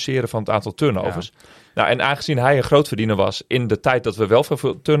reduceren van het aantal turnovers. Ja. Nou, en aangezien hij een grootverdiener was in de tijd dat we wel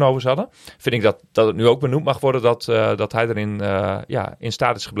veel turnovers hadden, vind ik dat het nu ook benoemd mag worden dat hij erin in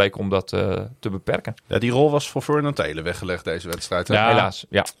staat is gebleken om dat te beperken. Ja, die rol was voor Fernand Taylor weggelegd deze wedstrijd. Ja, helaas.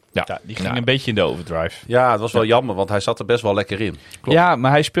 Ja, die ging een beetje in de overdrive. Ja, het was wel jammer, want hij zat er best wel lekker in. Klopt. Ja,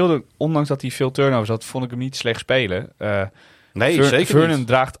 maar hij speelde, ondanks dat hij veel turnovers had, vond ik hem niet slecht spelen. Nee, zeker Vernon niet.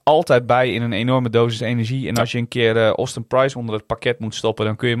 draagt altijd bij in een enorme dosis energie. En als je een keer Austin Price onder het pakket moet stoppen,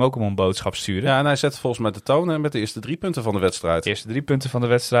 dan kun je hem ook om een boodschap sturen. Ja, en hij zet volgens mij de toon met de eerste 3 punten van de wedstrijd. De eerste 3 punten van de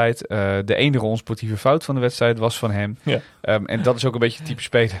wedstrijd. De enige onsportieve fout van de wedstrijd was van hem. Ja. En dat is ook een beetje het type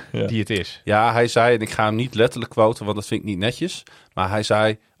speler die het is. Ja, hij zei, en ik ga hem niet letterlijk quoten, want dat vind ik niet netjes. Maar hij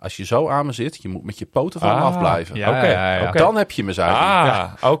zei, als je zo aan me zit, je moet met je poten van me afblijven. Ja, Oké, ja. oké. Dan heb je me, zei hij.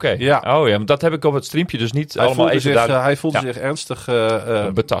 Oké. Ja. Oh ja, maar dat heb ik op het streampje dus niet Hij allemaal voelde, even zich, duidelijk hij voelde zich ernstig...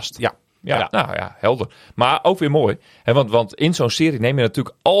 betast. ja. Ja, nou ja, helder. Maar ook weer mooi. Hè, want in zo'n serie neem je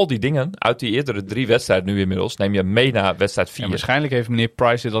natuurlijk al die dingen uit die eerdere 3 wedstrijden nu inmiddels. Neem je mee naar wedstrijd 4. En waarschijnlijk heeft meneer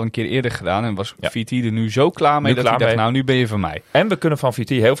Price dit al een keer eerder gedaan. En was Ja. VT er nu zo klaar mee Nu dat klaar hij dacht, mee. nou nu ben je van mij. En we kunnen van VT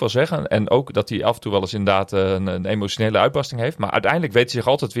heel veel zeggen. En ook dat hij af en toe wel eens inderdaad een emotionele uitbarsting heeft. Maar uiteindelijk weet hij zich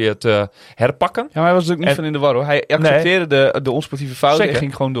altijd weer te herpakken. Ja, maar hij was er ook niet En- van in de war hoor. Hij accepteerde de onsportieve fouten Zeker. en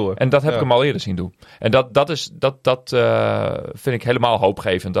ging gewoon door. En dat heb Ja. ik hem al eerder zien doen. En dat vind ik helemaal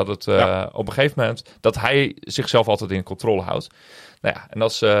hoopgevend. Dat het op een gegeven moment dat hij zichzelf altijd in controle houdt. Nou ja, en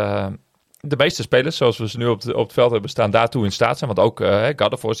als de meeste spelers, zoals we ze nu op het veld hebben staan, daartoe in staat zijn. Want ook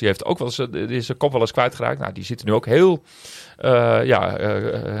Godefors, die heeft ook wel eens die is zijn kop wel eens kwijtgeraakt. Nou, die zit er nu ook heel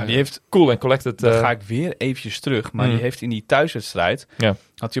die heeft, cool en collected. dan ga ik weer eventjes terug. Maar die heeft in die thuiswedstrijd, Ja. had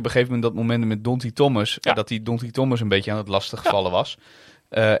hij op een gegeven moment dat moment met Donty Thomas, Ja. dat die Donty Thomas een beetje aan het lastigvallen was.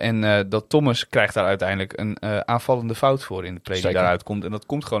 Dat Thomas krijgt daar uiteindelijk een aanvallende fout voor in de play die Zeker. daaruit komt. En dat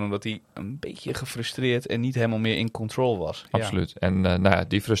komt gewoon omdat hij een beetje gefrustreerd en niet helemaal meer in control was. Ja. Absoluut. En nou ja,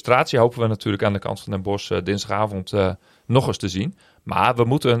 die frustratie hopen we natuurlijk aan de kant van Den Bosch dinsdagavond nog eens te zien. Maar we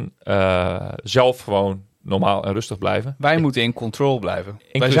moeten zelf gewoon normaal en rustig blijven. Wij moeten in control blijven. Wij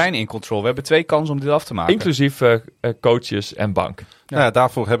Inclusief- zijn in control. We hebben 2 kansen om dit af te maken. Inclusief coaches en bank. Nou ja,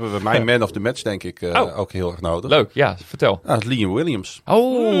 daarvoor hebben we mijn man of the match denk ik ook heel erg nodig. Leuk, ja, vertel. Nou, dat is Liam Williams.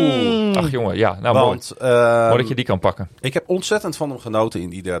 Oh, ach jongen, ja, nou Want mooi dat je die kan pakken. ik heb ontzettend van hem genoten in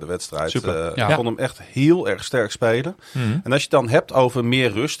die derde wedstrijd. Super. Ja. Ik vond hem echt heel erg sterk spelen. En als je het dan hebt over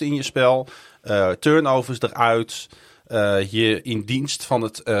meer rust in je spel, turnovers eruit, je in dienst van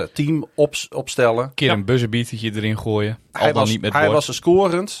het team opstellen. Een keer een buzzerbeatertje erin gooien. Hij dan niet met hij woord. was er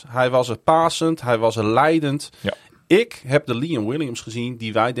scorend, hij was er passend, hij was er leidend. Ja. Ik heb de Liam Williams gezien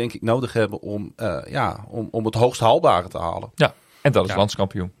die wij denk ik nodig hebben om het hoogst haalbare te halen. Ja, en dat is Ja.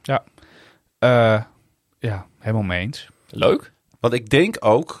 landskampioen. Ja, helemaal mee eens. Leuk. Want ik denk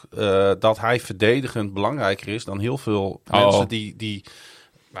ook dat hij verdedigend belangrijker is dan heel veel mensen die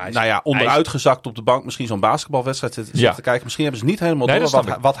onderuitgezakt op de bank misschien zo'n basketbalwedstrijd zitten te kijken. Misschien hebben ze niet helemaal Nee, door dat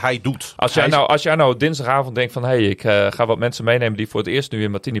snap ik. wat hij doet. Als jij nou dinsdagavond denkt van, hey, ik ga wat mensen meenemen die voor het eerst nu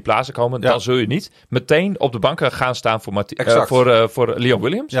in Martini Plaza komen, Ja. dan zul je niet meteen op de banken gaan staan voor, Exact. voor Leon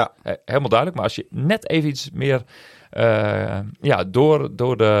Williams. Ja. Helemaal duidelijk. Maar als je net even iets meer door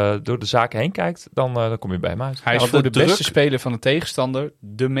de zaken heen kijkt, dan kom je bij hem uit. Hij is want voor de de beste druk- speler van de tegenstander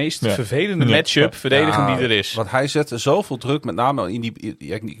de meest Ja. vervelende Ja. matchup verdedigen Ja, die er is. Want hij zette zoveel druk, met name in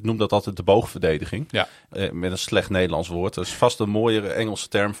ik noem dat altijd de boogverdediging. Ja. Met een slecht Nederlands woord. Er is vast een mooiere Engelse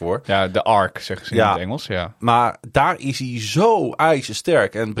term voor. Ja, de arc zeggen ze in Ja. het Engels. Ja. Maar daar is hij zo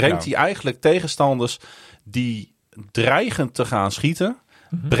ijzersterk. En brengt hij eigenlijk tegenstanders die dreigend te gaan schieten,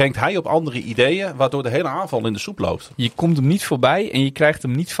 brengt hij op andere ideeën, waardoor de hele aanval in de soep loopt. Je komt hem niet voorbij en je krijgt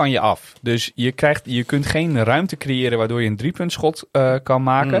hem niet van je af. Dus je kunt geen ruimte creëren waardoor je een driepuntschot kan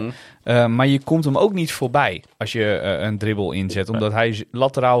maken. Maar je komt hem ook niet voorbij als je een dribbel inzet. Omdat hij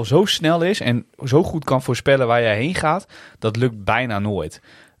lateraal zo snel is en zo goed kan voorspellen waar jij heen gaat. Dat lukt bijna nooit.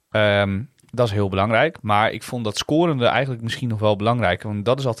 Dat is heel belangrijk. Maar ik vond dat scorende eigenlijk misschien nog wel belangrijker. Want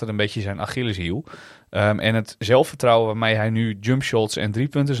dat is altijd een beetje zijn Achilleshiel. En het zelfvertrouwen waarmee hij nu jumpshots en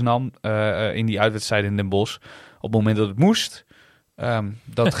driepunters nam in die uitwedstrijd in Den Bosch. Op het moment dat het moest.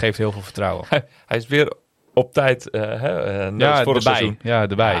 Dat geeft heel veel vertrouwen. Hij is weer op tijd net als vorig seizoen. Ja,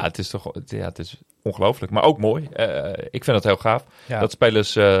 erbij. Ja, het is ongelooflijk. Maar ook mooi. Ik vind het heel gaaf. Ja. Dat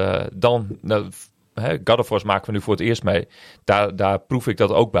spelers Godefors maken we nu voor het eerst mee. Daar proef ik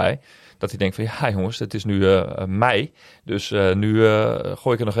dat ook bij. Dat hij denkt van, ja jongens, het is nu mei. Dus nu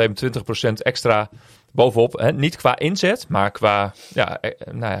gooi ik er nog even 20% extra bovenop. Hè? Niet qua inzet, maar qua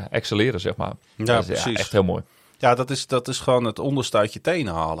excelleren, zeg maar. Ja, dat is precies. echt heel mooi. Ja, dat is gewoon het onderste uit je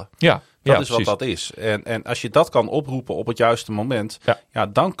tenen halen. Ja, Dat ja, is precies. wat dat is. En als je dat kan oproepen op het juiste moment,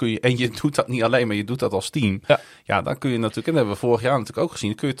 dan kun je, en je doet dat niet alleen, maar je doet dat als team. Ja, dan kun je natuurlijk, en dat hebben we vorig jaar natuurlijk ook gezien,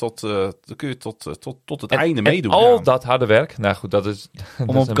 dan kun je tot het einde meedoen. Al dat harde werk, nou goed, dat is...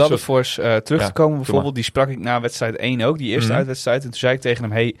 Om op Godefors terug te komen bijvoorbeeld, die sprak ik na wedstrijd 1 ook, die eerste uitwedstrijd. En toen zei ik tegen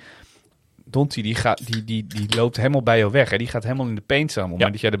hem, hey, Donty, die loopt helemaal bij jou weg. Hè? Die gaat helemaal in de paint staan. Op het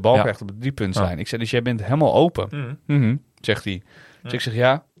moment dat jij de bal krijgt op de driepuntslijn. Ik zei, dus jij bent helemaal open. Zegt hij. Dus ik zeg,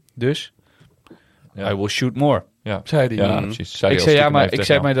 ja, dus? I will shoot more. Ja. Zei hij. Ja, precies. Ik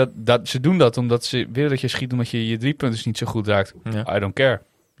zei maar dat ze doen dat omdat ze willen dat je schiet omdat je 3 punten niet zo goed raakt. Ja. I don't care.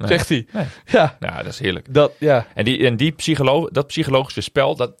 Nee. Zegt hij. Nee. Ja. Ja, dat is heerlijk. Dat, ja. En dat psychologische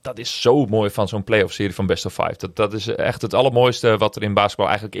spel, dat is zo mooi van zo'n play-off-serie van Best of 5. Dat is echt het allermooiste wat er in basketbal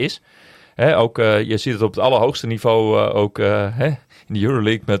eigenlijk is. Ook, je ziet het op het allerhoogste niveau in de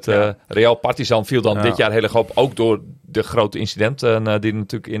Euroleague met Real Partizan viel dan dit jaar heel erg op. Ook door de grote incidenten die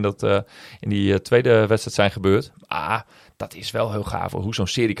natuurlijk in die tweede wedstrijd zijn gebeurd. Dat is wel heel gaaf hoe zo'n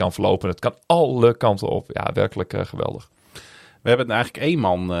serie kan verlopen. Het kan alle kanten op. Ja, werkelijk geweldig. We hebben eigenlijk 1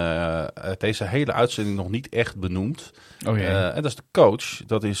 man deze hele uitzending nog niet echt benoemd. Oh, en dat is de coach.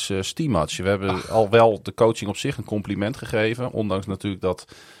 Dat is Stimac. We hebben al wel de coaching op zich een compliment gegeven. Ondanks natuurlijk dat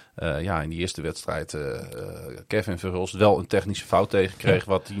in die eerste wedstrijd Kevin Verhulst wel een technische fout tegenkreeg.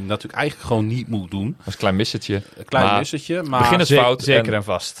 Wat hij natuurlijk eigenlijk gewoon niet moet doen. Dat is een klein missertje. Maar beginnersfout. Zeker en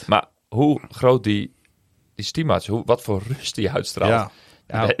vast. Maar hoe groot die Stimac, wat voor rust die uitstraalt. Ja.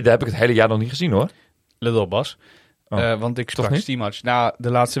 Daar heb ik het hele jaar nog niet gezien hoor. Let op, Bas. Want ik sprak niet? Stimac na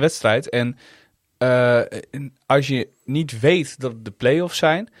de laatste wedstrijd. En als je niet weet dat het de play-offs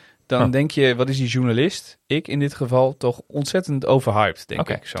zijn, dan denk je, wat is die journalist? Ik in dit geval toch ontzettend overhyped, denk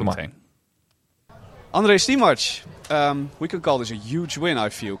ik zo meteen. André Stimac, we could call this a huge win, I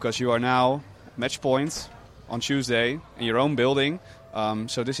feel, because you are now match point on Tuesday in your own building.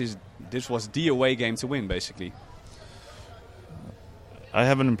 So this was the away game to win, basically. I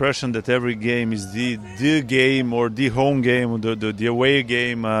have an impression that every game is the game or the home game, the away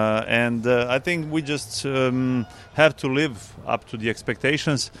game, and I think we just have to live up to the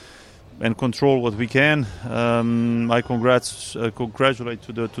expectations and control what we can. I congratulate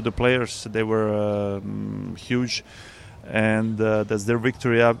to the players; they were huge, and that's their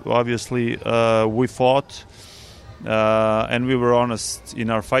victory. Obviously, we fought. And we were honest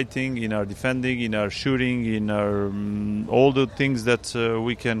in our fighting, in our defending, in our shooting, in our all the things that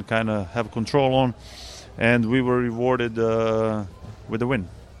we can kind of have control on, and we were rewarded with a win.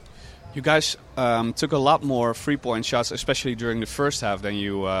 You guys took a lot more three-point shots, especially during the first half, than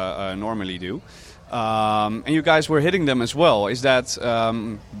you normally do. And you guys were hitting them as well. Is that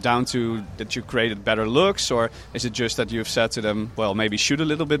down to that you created better looks, or is it just that you've said to them, well, maybe shoot a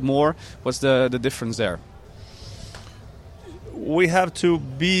little bit more? What's the difference there? We have to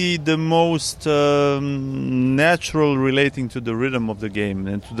be the most natural relating to the rhythm of the game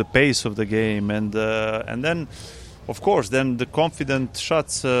and to the pace of the game, and then, of course, then the confident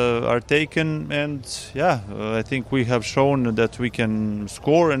shots are taken, and I think we have shown that we can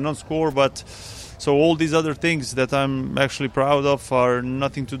score and not score, but so all these other things that I'm actually proud of are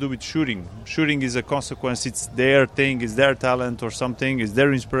nothing to do with shooting. Shooting is a consequence. It's their thing, it's their talent or something, it's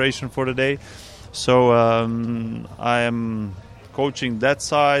their inspiration for the day. So I am coaching that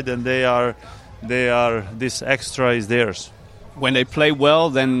side, and they are this extra is theirs. When they play well,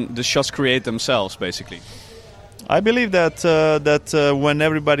 then the shots create themselves, basically. I believe that when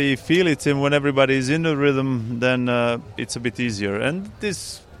everybody feel it and when everybody is in the rhythm, then it's a bit easier. And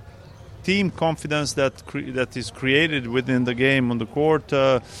this team confidence that is created within the game on the court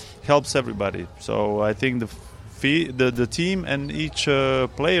helps everybody. So I think the team and each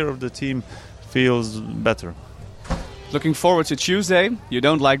player of the team feels better. Looking forward to Tuesday. You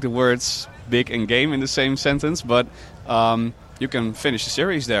don't like the words big and game in the same sentence, but you can finish the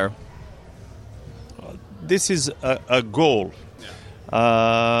series there. This is a goal.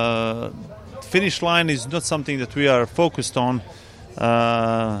 Finish line is not something that we are focused on.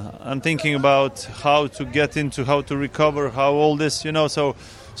 I'm thinking about how to get into, how to recover, how all this,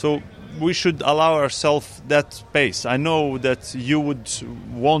 so we should allow ourselves that pace. I know that you would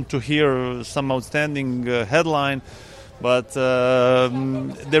want to hear some outstanding headline, but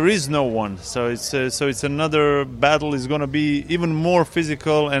there is no one. So it's another battle. It's going to be even more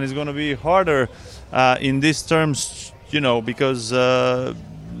physical, and it's going to be harder in these terms, because the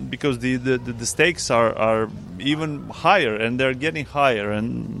stakes are even higher, and they're getting higher.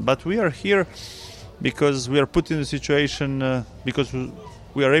 But we are here because we are put in a situation because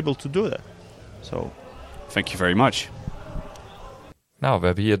we are able to do that. So, thank you very much. Nou, we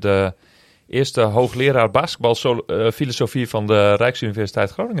hebben hier de eerste hoogleraar basketbalfilosofie van de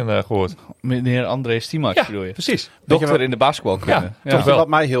Rijksuniversiteit Groningen gehoord. Meneer André Stimac bedoel je? Precies. Dokter in de basketbalkunde. Ja, toch wel. Wat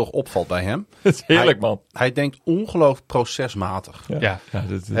mij heel opvalt bij hem. Het is heerlijk, man. Hij denkt ongelooflijk procesmatig. Ja.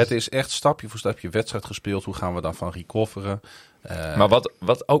 Het is echt stapje voor stapje wedstrijd gespeeld. Hoe gaan we daarvan recoveren? Maar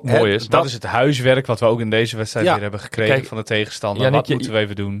wat ook mooi is... Dat is het huiswerk wat we ook in deze wedstrijd weer hebben gekregen van de tegenstander. Jannik, wat moeten we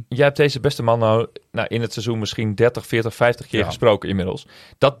even doen? Jij hebt deze beste man nou in het seizoen misschien 30, 40, 50 keer gesproken inmiddels.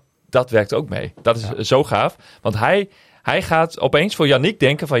 Dat werkt ook mee. Dat is zo gaaf. Want Hij gaat opeens voor Yannick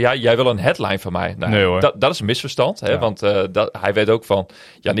denken van... ja, jij wil een headline van mij. Nou, Nee, hoor. Dat is een misverstand. Hè? Ja. Want hij weet ook van...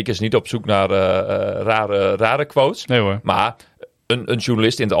 Yannick is niet op zoek naar rare quotes. Nee hoor. Maar een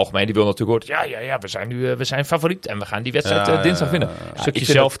journalist in het algemeen... die wil natuurlijk horen... ja, we zijn favoriet... en we gaan die wedstrijd dinsdag winnen. Een stukje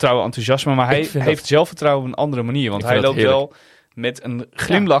zelfvertrouwen, enthousiasme. Maar hij heeft zelfvertrouwen op een andere manier. Want hij loopt wel met een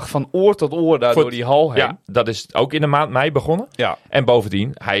glimlach van oor tot oor daar door die hal heen. Ja, dat is ook in de maand mei begonnen. Ja. En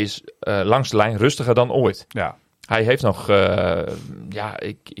bovendien, hij is langs de lijn rustiger dan ooit. Ja. Hij heeft nog...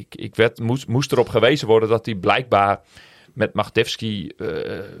 moest erop gewezen worden dat hij blijkbaar... met Magdevski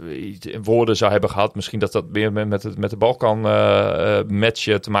woorden zou hebben gehad. Misschien dat meer met de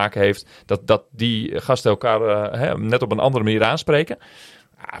Balkan-match te maken heeft. Dat die gasten elkaar net op een andere manier aanspreken.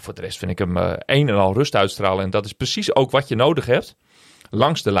 Voor de rest vind ik hem een en al rust uitstralen. En dat is precies ook wat je nodig hebt.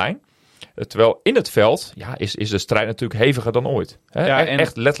 Langs de lijn. Terwijl in het veld is de strijd natuurlijk heviger dan ooit. Hè? Ja, en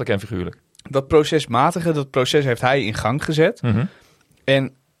echt letterlijk en figuurlijk. Dat proces heeft hij in gang gezet. Mm-hmm.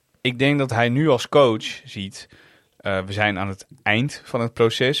 En ik denk dat hij nu als coach ziet... we zijn aan het eind van het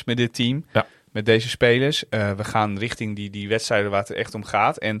proces met dit team. Ja. Met deze spelers. We gaan richting die wedstrijden waar het er echt om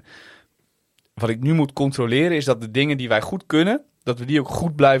gaat. En wat ik nu moet controleren is dat de dingen die wij goed kunnen... dat we die ook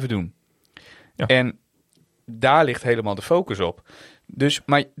goed blijven doen. Ja. En daar ligt helemaal de focus op. Dus,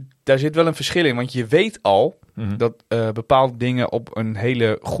 maar daar zit wel een verschil in. Want je weet al dat bepaalde dingen op een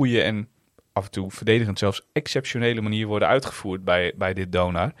hele goede... en af en toe verdedigend zelfs exceptionele manier worden uitgevoerd bij dit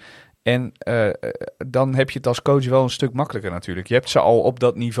Donar. En dan heb je het als coach wel een stuk makkelijker natuurlijk. Je hebt ze al op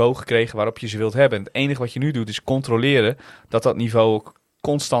dat niveau gekregen waarop je ze wilt hebben. En het enige wat je nu doet is controleren dat niveau ook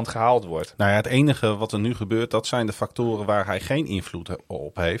constant gehaald wordt. Nou ja, het enige wat er nu gebeurt, dat zijn de factoren waar hij geen invloed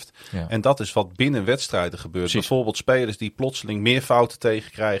op heeft. Ja. En dat is wat binnen wedstrijden gebeurt. Precies. Bijvoorbeeld spelers die plotseling meer fouten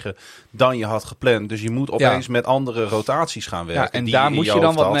tegenkrijgen dan je had gepland. Dus je moet opeens met andere rotaties gaan werken. Ja, en die daar moet je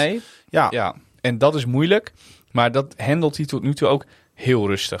dan wat mee. Ja. En dat is moeilijk. Maar dat handelt hij tot nu toe ook heel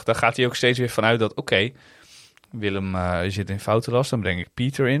rustig. Daar gaat hij ook steeds weer vanuit dat, oké, Willem zit in foutenlast, dan breng ik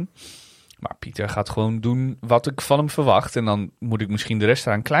Pieter in. Maar Pieter gaat gewoon doen wat ik van hem verwacht. En dan moet ik misschien de rest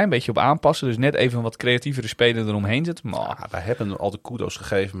daar een klein beetje op aanpassen. Dus net even een wat creatievere speler eromheen zetten. Maar wij hebben hem al de kudos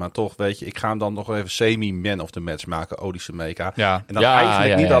gegeven. Maar toch, weet je, ik ga hem dan nog even semi-man of the match maken, Odysseus Meka. Ja. En dan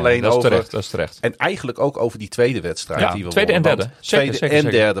eigenlijk niet alleen dat is over... terecht, dat is terecht. En eigenlijk ook over die tweede wedstrijd die we tweede en wonnen. derde.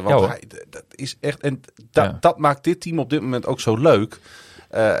 Zeker. Derde. Want Ja, dat is echt... En dat maakt dit team op dit moment ook zo leuk.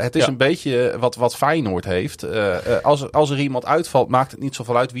 Het is een beetje wat Feyenoord heeft. Als er iemand uitvalt, maakt het niet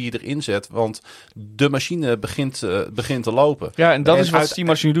zoveel uit wie je erin zet. Want de machine begint te lopen. Ja, en dat is wat die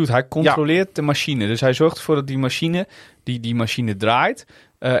machine doet. Hij controleert de machine. Dus hij zorgt ervoor dat die machine, die machine draait.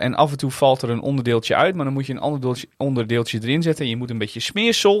 En af en toe valt er een onderdeeltje uit. Maar dan moet je een ander onderdeeltje erin zetten. En je moet een beetje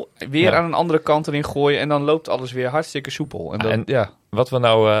smeersel weer aan een andere kant erin gooien. En dan loopt alles weer hartstikke soepel. Wat we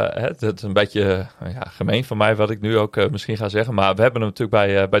nou, het is een beetje gemeen van mij wat ik nu ook misschien ga zeggen. Maar we hebben hem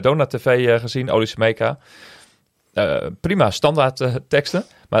natuurlijk bij Donar TV gezien, Odysseus Meka. Prima standaard teksten.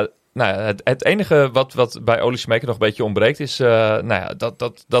 Maar het enige wat bij Odysseus Meka nog een beetje ontbreekt is dat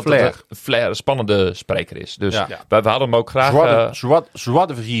het een flair, spannende spreker is. Dus we hadden hem ook graag... Joie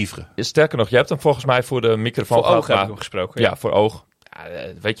de vivre. Sterker nog, je hebt hem volgens mij voor de microfoon voor gehad. oog heb ik hem gesproken. Ja, voor oog.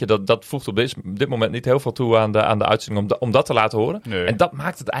 Weet je, dat voegt op dit moment niet heel veel toe aan de uitzending om dat te laten horen. Nee. En dat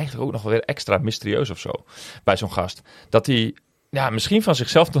maakt het eigenlijk ook nog wel weer extra mysterieus of zo bij zo'n gast. Dat hij misschien van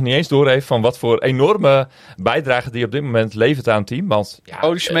zichzelf nog niet eens doorheeft van wat voor enorme bijdrage die op dit moment levert aan het team. Want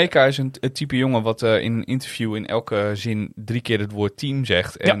Odysseus Meka is een type jongen wat in een interview in elke zin 3 keer het woord team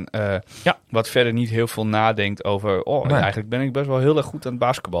zegt. En wat verder niet heel veel nadenkt over, eigenlijk ben ik best wel heel erg goed aan het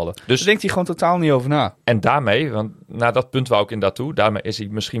basketballen. Dus daar denkt hij gewoon totaal niet over na. En daarmee, want naar dat punt wou ik inderdaad toe, daarmee is hij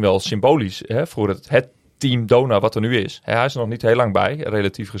misschien wel symbolisch voor het team Donar wat er nu is. Hij is er nog niet heel lang bij,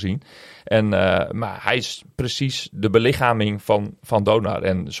 relatief gezien. Maar hij is precies de belichaming van Donar.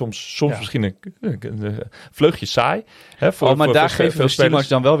 En soms misschien een vleugje saai. Maar daar geven we Stiemars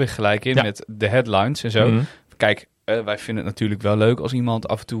dan wel weer gelijk in met de headlines en zo. Mm-hmm. Kijk, wij vinden het natuurlijk wel leuk als iemand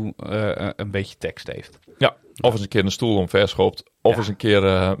af en toe een beetje tekst heeft. Ja, of eens een keer een stoel omver schopt. Of eens een keer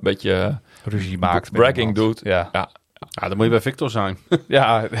een beetje ruzie maakt. Bragging doet. Ja, dan moet je bij Victor zijn.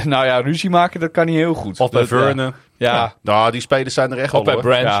 Ruzie maken, dat kan niet heel goed. Of bij Vernon. Ja. Nou, die spelers zijn er echt al. Bij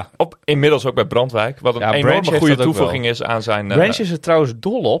Branch. Ja. Inmiddels ook bij Brandwijk. Wat een enorme goede toevoeging is aan zijn... Branch is er trouwens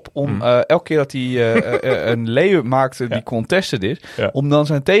dol op om elke keer dat hij een leeuw maakt die contested is, om dan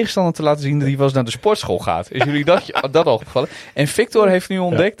zijn tegenstander te laten zien dat hij wel eens naar de sportschool gaat. Is jullie dat al gevallen? En Victor heeft nu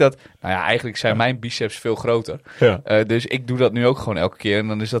ontdekt dat, eigenlijk zijn mijn biceps veel groter. Ja. Dus ik doe dat nu ook gewoon elke keer. En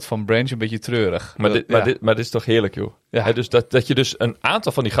dan is dat van Branch een beetje treurig. Maar dit is toch heerlijk, joh. Ja, dus dat je dus een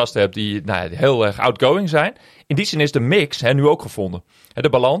aantal van die gasten hebt die heel erg outgoing zijn. In die zin is de mix nu ook gevonden. De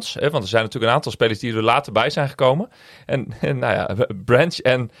balans, want er zijn natuurlijk een aantal spelers die er later bij zijn gekomen. En Branch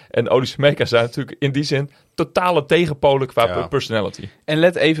en Odysseus zijn natuurlijk in die zin totale tegenpolen qua personality. En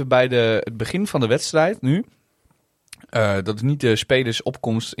let even bij het begin van de wedstrijd nu. Dat is niet de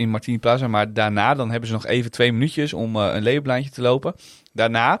spelersopkomst in Martini Plaza, maar daarna dan hebben ze nog even 2 minuutjes om een leeuwplaatje te lopen.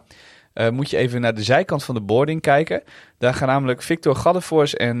 Daarna moet je even naar de zijkant van de boarding kijken. Daar gaan namelijk Victor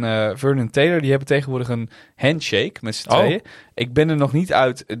Gaddefors en Vernon Taylor, die hebben tegenwoordig een handshake met z'n tweeën. Ik ben er nog niet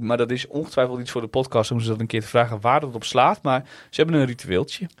uit, maar dat is ongetwijfeld iets voor de podcast om ze dat een keer te vragen waar dat op slaat. Maar ze hebben een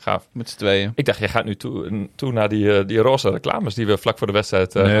ritueeltje. Gaaf. Met z'n tweeën. Ik dacht, jij gaat nu toe naar die roze reclames die we vlak voor de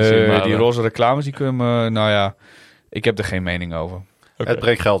wedstrijd gaan zien. Maar, die roze reclames, die kunnen we, ik heb er geen mening over. Okay. Het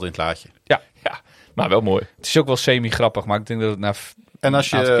brengt geld in het laadje. Ja, maar wel mooi. Het is ook wel semi-grappig, maar ik denk dat het na een aantal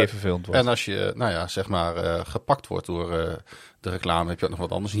keer verfilmd wordt. En als je, gepakt wordt door de reclame, heb je ook nog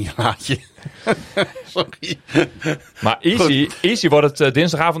wat anders in je laadje. Sorry. Maar easy wordt het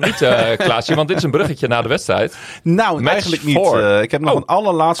dinsdagavond niet, Klaasje, want dit is een bruggetje naar de wedstrijd. Nou, Match eigenlijk niet. 4. Ik heb nog een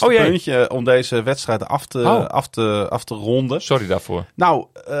allerlaatste puntje om deze wedstrijd af te ronden. Sorry daarvoor. Nou,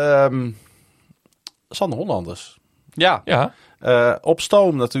 Sander Hollanders. Ja. Op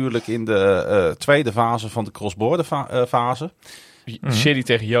stoom natuurlijk in de tweede fase van de cross-border fase. Serie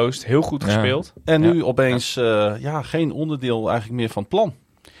tegen Joost, heel goed gespeeld. En nu opeens geen onderdeel eigenlijk meer van het plan.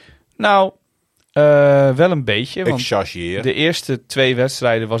 Nou, wel een beetje. Want de eerste 2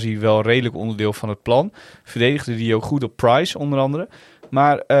 wedstrijden was hij wel redelijk onderdeel van het plan. Verdedigde hij ook goed op Price onder andere.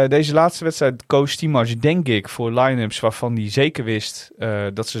 Maar deze laatste wedstrijd koos Timarch denk ik voor line-ups waarvan hij zeker wist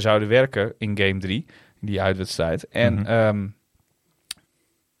dat ze zouden werken in game 3. Die uitwedstrijd. En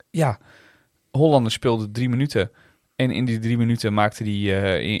Hollanders speelde 3 minuten. En in die 3 minuten maakte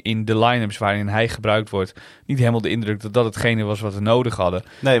hij in de line-ups waarin hij gebruikt wordt niet helemaal de indruk dat dat hetgene was wat we nodig hadden.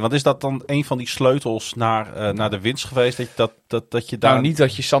 Nee, want is dat dan een van die sleutels naar de winst geweest? Dat je daar... Nou, niet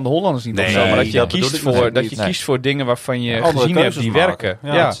dat je Sander Hollanders niet opzet, maar dat je kiest voor dingen waarvan je gezien hebt die werken.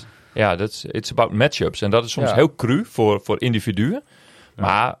 Ja, it's about matchups. En dat is soms heel cru voor individuen. Ja.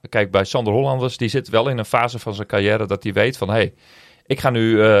 Maar kijk, bij Sander Hollanders, die zit wel in een fase van zijn carrière dat hij weet van, ik ga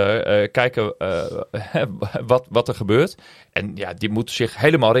nu kijken wat er gebeurt. En die moet zich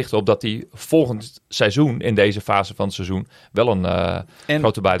helemaal richten op dat hij volgend seizoen, in deze fase van het seizoen, wel een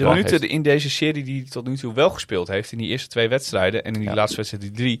grote bijdrage heeft. De minuten in deze serie die hij tot nu toe wel gespeeld heeft, in die eerste 2 wedstrijden en in die laatste wedstrijd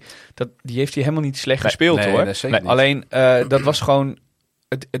die 3, die heeft hij helemaal niet slecht gespeeld hoor. Nee. Alleen, dat was gewoon...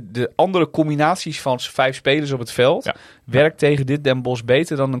 De andere combinaties van 5 spelers op het veld werkt tegen dit Den Bosch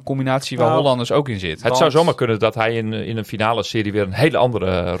beter dan een combinatie waar Hollanders ook in zit. Het zou zomaar kunnen dat hij in een finale serie weer een hele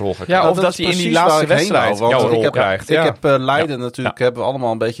andere rol gaat krijgen. Ja, of dat hij in die laatste wedstrijd een rol krijgt. Ik heb Leiden natuurlijk hebben we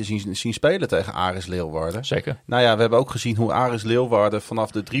allemaal een beetje zien spelen tegen Aris Leeuwarden. Zeker. Nou ja, we hebben ook gezien hoe Aris Leeuwarden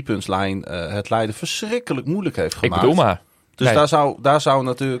vanaf de 3-puntslijn het Leiden verschrikkelijk moeilijk heeft gemaakt. Ik bedoel maar. Dus daar zou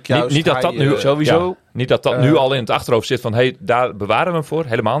natuurlijk juist... Niet dat dat nu sowieso... niet dat dat nu al in het achterhoofd zit van... daar bewaren we hem voor.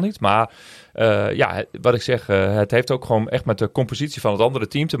 Helemaal niet. Maar wat ik zeg... het heeft ook gewoon echt met de compositie van het andere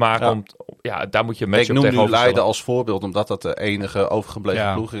team te maken. Daar moet je een match-up tegenover Ik noem nu Leiden stellen. als voorbeeld... omdat dat de enige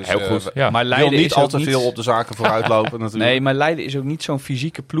overgebleven ploeg is. Heel goed. Maar Leiden wil niet is al te niet... veel op de zaken vooruitlopen natuurlijk. Nee, maar Leiden is ook niet zo'n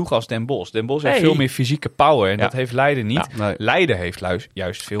fysieke ploeg als Den Bosch. Den Bosch heeft veel meer fysieke power. En dat heeft Leiden niet. Leiden heeft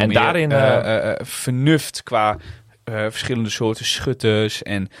juist veel meer daarin, vernuft qua... verschillende soorten schutters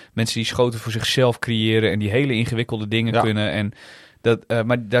en mensen die schoten voor zichzelf creëren en die hele ingewikkelde dingen kunnen. En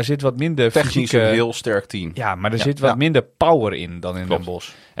maar daar zit wat minder technisch fysieke... een heel sterk team. Ja, maar er zit wat minder power in dan in Den Bosch.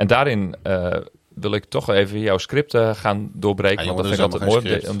 En daarin wil ik toch even jouw script gaan doorbreken. Want dat vind ik altijd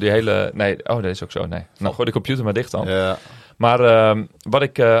mooi. Om die hele... Nee, dat is ook zo. Nee. Nou, gooi de computer maar dicht dan. Ja. Maar wat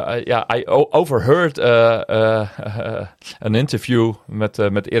ik... I overheard een interview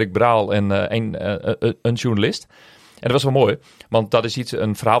met Erik Braal en een journalist. En dat was wel mooi. Want dat is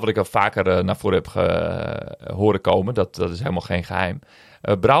een verhaal wat ik al vaker naar voren heb horen komen. Dat is helemaal geen geheim.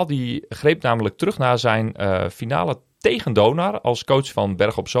 Braal die greep namelijk terug naar zijn finale tegen Donar als coach van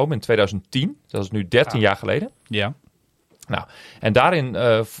Berg op Zoom in 2010. Dat is nu 13 jaar geleden. Ja. Nou, en daarin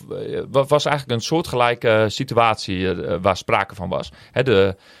was eigenlijk een soortgelijke situatie waar sprake van was.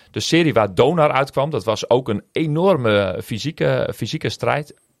 De serie waar Donar uitkwam, dat was ook een enorme fysieke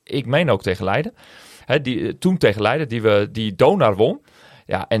strijd. Ik meen ook tegen Leiden. Toen tegen Leiden, die Donar won.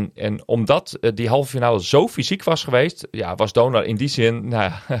 Ja, en omdat die halve finale zo fysiek was geweest, was Donar in die zin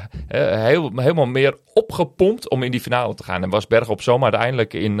helemaal meer opgepompt om in die finale te gaan. En was Bergen zomaar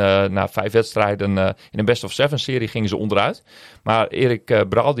uiteindelijk na 5 wedstrijden in een best-of-7-serie gingen ze onderuit. Maar Erik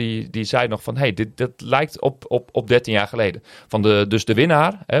Braal die zei nog van, dit lijkt op 13 jaar geleden. Dus de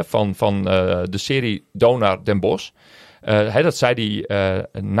winnaar van de serie Heroes Den Bosch. Dat zei hij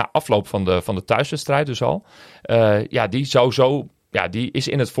na afloop van de thuiswedstrijd dus al. Die zou zo... Ja, die is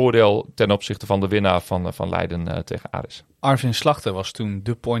in het voordeel ten opzichte van de winnaar van Leiden tegen Aris. Arvin Slachter was toen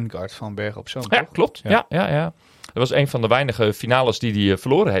de point guard van Bergen op Zoom. Ja, toch? klopt. Ja. Dat was een van de weinige finales die hij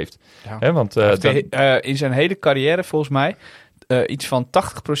verloren heeft. Ja. Want in zijn hele carrière volgens mij iets van 80%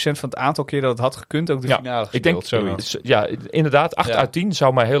 van het aantal keer dat het had gekund ook de finale gespeeld. Ik denk, inderdaad, 8 uit 10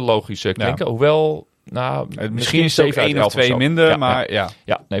 zou mij heel logisch klinken. Hoewel... misschien is het ook 1 of 2 minder, maar ja.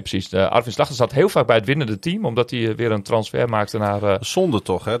 Ja, nee, precies. Arvin Slachter zat heel vaak bij het winnende team, omdat hij weer een transfer maakte naar... Zonde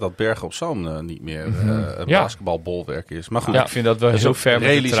toch, hè, dat Bergen op Zoom niet meer een basketbalbolwerk is. Maar goed, ik vind dat wel heel ver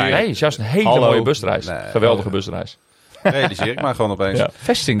met de trein. Nee, het is juist een hele mooie busreis. Nee, geweldige busreis. Realiseer ik maar gewoon opeens. Ja.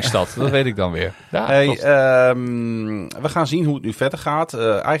 Vestingstad, dat weet ik dan weer. Ja, we gaan zien hoe het nu verder gaat.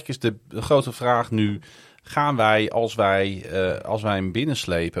 Eigenlijk is de grote vraag nu... Gaan wij, als wij hem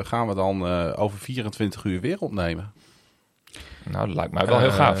binnenslepen, gaan we dan over 24 uur weer opnemen? Nou, dat lijkt mij wel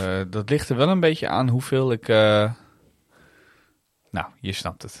heel gaaf. Dat ligt er wel een beetje aan hoeveel ik... Nou, je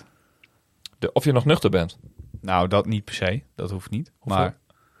snapt het. Of je nog nuchter bent. Nou, dat niet per se. Dat hoeft niet. Maar...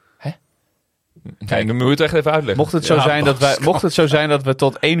 Kijk, dan moet je het echt even uitleggen. Mocht het zo zijn dat we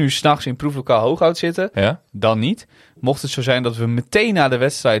tot 1 uur 's nachts in proeflokaal Hooghout zitten, dan niet. Mocht het zo zijn dat we meteen na de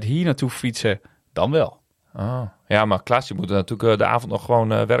wedstrijd hier naartoe fietsen, dan wel. Oh. Ja, maar Klaas, je moet natuurlijk de avond nog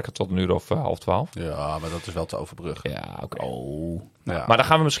gewoon werken tot 1 uur of 11:30. Ja, maar dat is wel te overbruggen. Ja, oké. Ja. Maar dan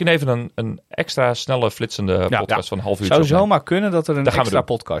gaan we misschien even een extra snelle flitsende podcast van een half uurtje. Zou zomaar kunnen dat er een extra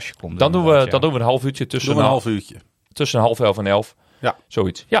podcastje komt. Dan doen we een half uurtje tussen een half uurtje. Tussen 10:30 en 11. Ja.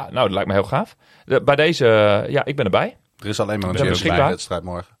 Zoiets. Ja, nou, dat lijkt me heel gaaf. Bij deze, ik ben erbij. Er is alleen maar een wedstrijd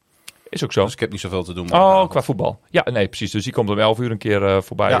morgen. Is ook zo. Dus ik heb niet zoveel te doen. Qua voetbal. Ja, nee, precies. Dus die komt om 11 uur een keer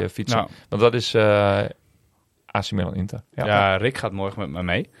voorbij fietsen. Nou. Want dat is AC Milan Inter. Ja, Rick gaat morgen met me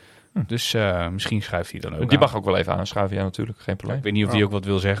mee. Dus misschien schuift hij dan ook Die mag ook wel even aanschuiven, ja, natuurlijk. Geen probleem. Ik weet niet of hij ook wat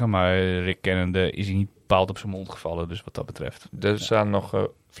wil zeggen, maar Rick kennende is hij niet bepaald op zijn mond gevallen. Dus wat dat betreft. Er staan nog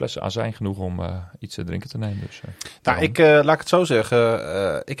flessen azijn genoeg om iets te drinken te nemen. Dus, laat ik het zo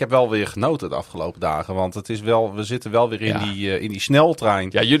zeggen. Ik heb wel weer genoten de afgelopen dagen. Want het is wel, we zitten wel weer in die sneltrein.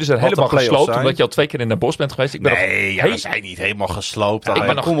 Ja, jullie zijn helemaal gesloopt omdat je al 2 keer in Den Bosch bent geweest. We zijn niet helemaal gesloopt. Ik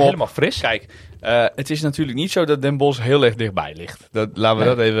ben nog helemaal fris. Kijk, het is natuurlijk niet zo dat Den Bosch heel erg dichtbij ligt. Laten we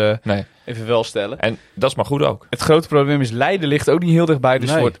dat even wel stellen. En dat is maar goed ook. Het grote probleem is Leiden ligt ook niet heel dichtbij.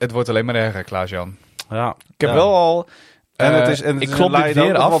 Dus het wordt alleen maar erger, Klaas-Jan. Ja. Ik heb wel al... ik klop dit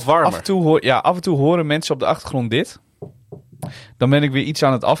weer af. Af en toe horen mensen op de achtergrond dit. Dan ben ik weer iets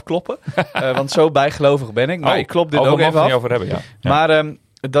aan het afkloppen. Want zo bijgelovig ben ik. Maar ik klop dit ook even af. Over hebben, ja. Maar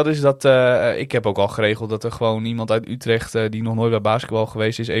dat is dat... ik heb ook al geregeld dat er gewoon iemand uit Utrecht... die nog nooit bij basketbal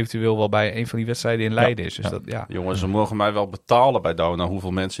geweest is... eventueel wel bij een van die wedstrijden in Leiden is. Dus dat, Jongens, ze mogen mij wel betalen bij Donar...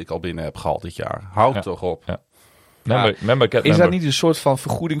 hoeveel mensen ik al binnen heb gehaald dit jaar. Houd toch op. Ja. Is dat niet een soort van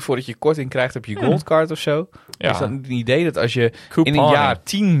vergoeding voordat je korting krijgt op je goldcard of zo? Ja. Is dat niet een idee dat als je in een jaar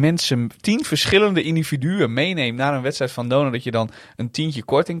 10 verschillende individuen meeneemt naar een wedstrijd van Donar, dat je dan een tientje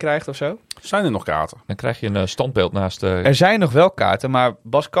korting krijgt of zo? Zijn er nog kaarten? Dan krijg je een standbeeld naast... Er zijn nog wel kaarten, maar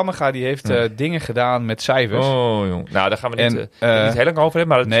Bas Kammerga die heeft dingen gedaan met cijfers. Oh, jong. Nou, daar gaan we niet heel lang over hebben,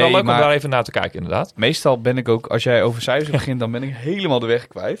 maar het is wel leuk om daar even naar te kijken, inderdaad. Meestal ben ik ook, als jij over cijfers begint, dan ben ik helemaal de weg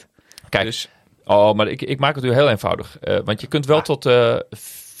kwijt. Kijk, dus... maar ik maak het nu heel eenvoudig. Want je kunt wel tot 4.310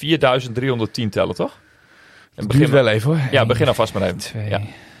 tellen, toch? Begin wel even hoor. Ja, begin alvast maar even. 2. Ja.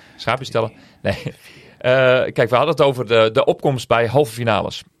 Schaapjes tellen. Nee. Kijk, we hadden het over de opkomst bij halve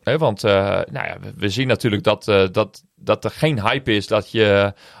finales. Want we zien natuurlijk dat er geen hype is dat je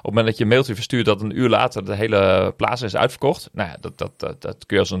op het moment dat je een mailtje verstuurt dat een uur later de hele plaats is uitverkocht. Nou ja, dat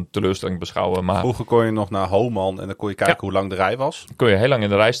kun je als een teleurstelling beschouwen. Maar vroeger kon je nog naar Homan en dan kon je kijken hoe lang de rij was. Dan kon je heel lang in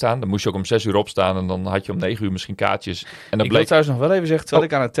de rij staan. Dan moest je ook om 6 uur opstaan en dan had je om 9 uur misschien kaartjes. En dan wil trouwens nog wel even zeggen, terwijl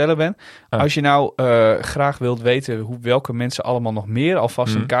ik aan het tellen ben. Als je nou graag wilt weten welke mensen allemaal nog meer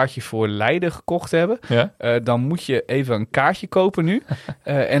alvast een kaartje voor Leiden gekocht hebben. Ja? Dan moet je even een kaartje kopen nu.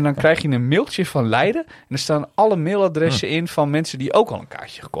 En dan krijg je een mailtje van Leiden. En er staan alle mailadressen in van mensen die ook al een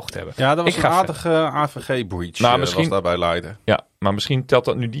kaartje gekocht hebben. Ja, dat was een aardige AVG-breach was daarbij Leiden. Ja, maar misschien telt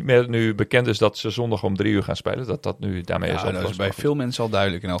dat nu niet meer, nu bekend is dat ze zondag om 3 uur gaan spelen. Dat nu daarmee is opgelost. Dat is bij veel mensen al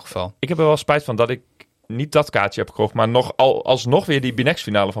duidelijk in elk geval. Ik heb er wel spijt van dat ik niet dat kaartje heb gekocht, maar alsnog weer die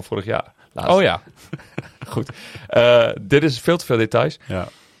Binex-finale van vorig jaar. Laatste. Oh ja. Goed. Dit is veel te veel details. Ja.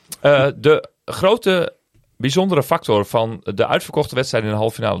 De grote bijzondere factor van de uitverkochte wedstrijden in de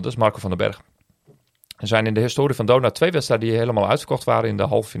halve finale, dat is Marco van den Berg. Er zijn in de historie van Donar 2 wedstrijden die helemaal uitverkocht waren in de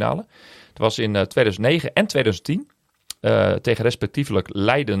halve finale. Dat was in 2009 en 2010. Tegen respectievelijk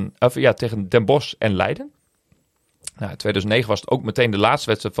tegen Den Bosch en Leiden. Nou, in 2009 was het ook meteen de laatste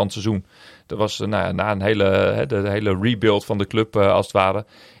wedstrijd van het seizoen. Dat was na een hele rebuild van de club als het ware.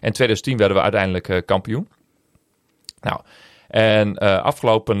 En in 2010 werden we uiteindelijk kampioen. Nou, en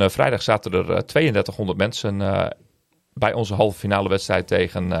afgelopen vrijdag zaten er 3200 mensen bij onze halve finale wedstrijd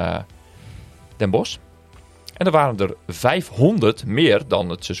tegen Den Bosch. En er waren er 500 meer dan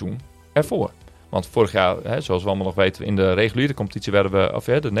het seizoen ervoor. Want vorig jaar, zoals we allemaal nog weten, in de reguliere competitie werden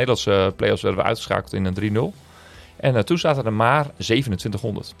we, de Nederlandse play-offs werden we uitgeschakeld in een 3-0. En toen zaten er maar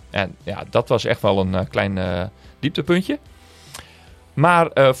 2700. En ja, dat was echt wel een klein dieptepuntje. Maar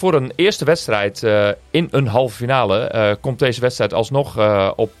voor een eerste wedstrijd in een halve finale komt deze wedstrijd alsnog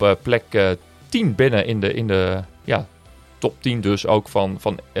op plek 10 binnen in de top 10 dus ook van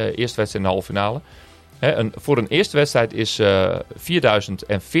eerste wedstrijd in de halve finale. Voor een eerste wedstrijd is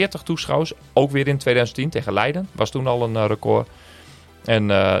 4040 toeschouwers. Ook weer in 2010 tegen Leiden. Was toen al een record.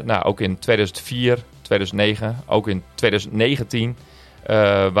 En ook in 2004, 2009, ook in 2019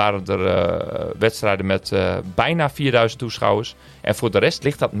 waren er wedstrijden met bijna 4000 toeschouwers. En voor de rest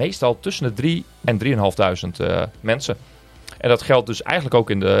ligt dat meestal tussen de 3 en 3500 mensen. En dat geldt dus eigenlijk ook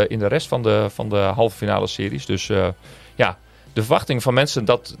in de rest van de halve finale series. Dus de verwachting van mensen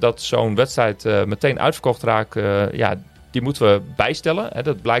dat zo'n wedstrijd meteen uitverkocht raakt, die moeten we bijstellen.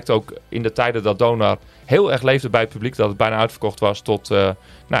 Dat blijkt ook in de tijden dat Donar heel erg leefde bij het publiek, dat het bijna uitverkocht was, tot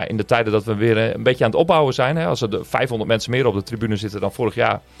in de tijden dat we weer een beetje aan het opbouwen zijn. Als er 500 mensen meer op de tribune zitten dan vorig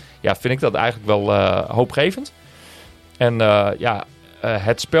jaar, vind ik dat eigenlijk wel hoopgevend. En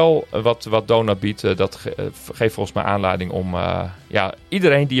het spel wat Donar biedt, dat geeft volgens mij aanleiding om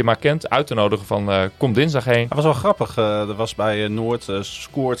iedereen die je maar kent uit te nodigen van kom dinsdag heen. Dat was wel grappig. Er was bij Noord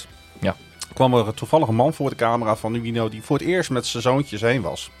scoort. Ja. Kwam er toevallig een man voor de camera van Nuino die voor het eerst met zijn zoontjes heen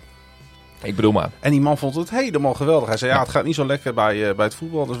was. Ik bedoel maar. En die man vond het helemaal geweldig. Hij zei, het gaat niet zo lekker bij het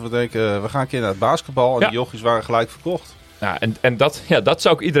voetbal. Dus we denken, we gaan een keer naar het basketbal. En die jochies waren gelijk verkocht. Ja, en dat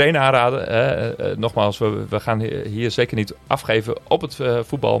zou ik iedereen aanraden. Nogmaals, we gaan hier zeker niet afgeven op het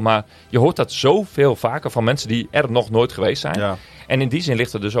voetbal. Maar je hoort dat zoveel vaker van mensen die er nog nooit geweest zijn. Ja. En in die zin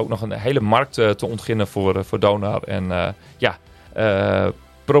ligt er dus ook nog een hele markt te ontginnen voor Donar. En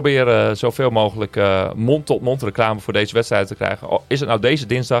probeer zoveel mogelijk mond-tot-mond reclame voor deze wedstrijd te krijgen. Is het nou deze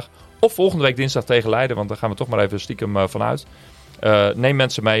dinsdag of volgende week dinsdag tegen Leiden? Want daar gaan we toch maar even stiekem vanuit. Neem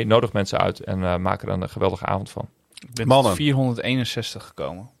mensen mee, nodig mensen uit en maak er een geweldige avond van. Ik ben tot 461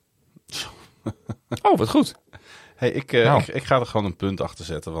 gekomen. Oh, wat goed. Hey, ik ga er gewoon een punt achter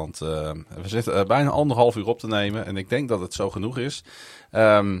zetten. Want we zitten bijna 1,5 uur op te nemen. En ik denk dat het zo genoeg is.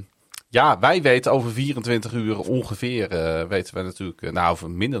 Wij weten over 24 uur ongeveer. Weten we natuurlijk. Over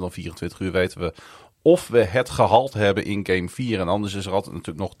minder dan 24 uur weten we of we het gehaald hebben in game 4. En anders is er altijd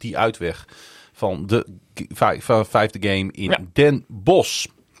natuurlijk nog die uitweg van de vijfde game in Den Bosch.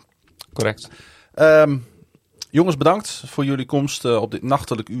 Correct. Jongens, bedankt voor jullie komst op dit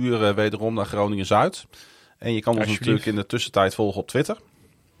nachtelijk uur wederom naar Groningen-Zuid. En je kan ons natuurlijk in de tussentijd volgen op Twitter.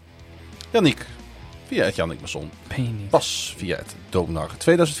 Yannick, via het Yannick Masson. Bas, via het Donar.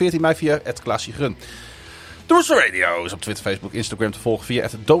 2014 mij via het Klaasiegrun. Dourisseau Radio is op Twitter, Facebook, Instagram te volgen via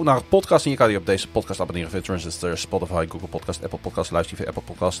het Donar podcast. En je kan je op deze podcast abonneren via Transistor, Spotify, Google Podcast, Apple Podcast. Luister via Apple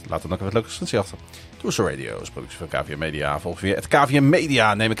Podcast. Laat dan ook even leuke recensie achter. Dourisseau Radio is productie van KVM Media. Volg via het KVM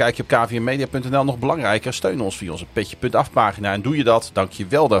Media. Neem een kijkje op kvmmedia.nl. Nog belangrijker, steun ons via onze petje.af pagina. En doe je dat, dank je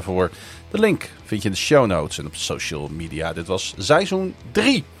wel daarvoor. De link vind je in de show notes en op social media. Dit was seizoen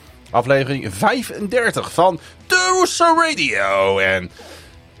 3. Aflevering 35 van Dourisseau Radio. En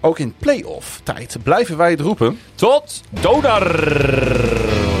ook in play-off tijd blijven wij het roepen. Tot Donar!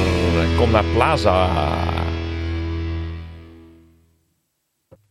 Kom naar Plaza.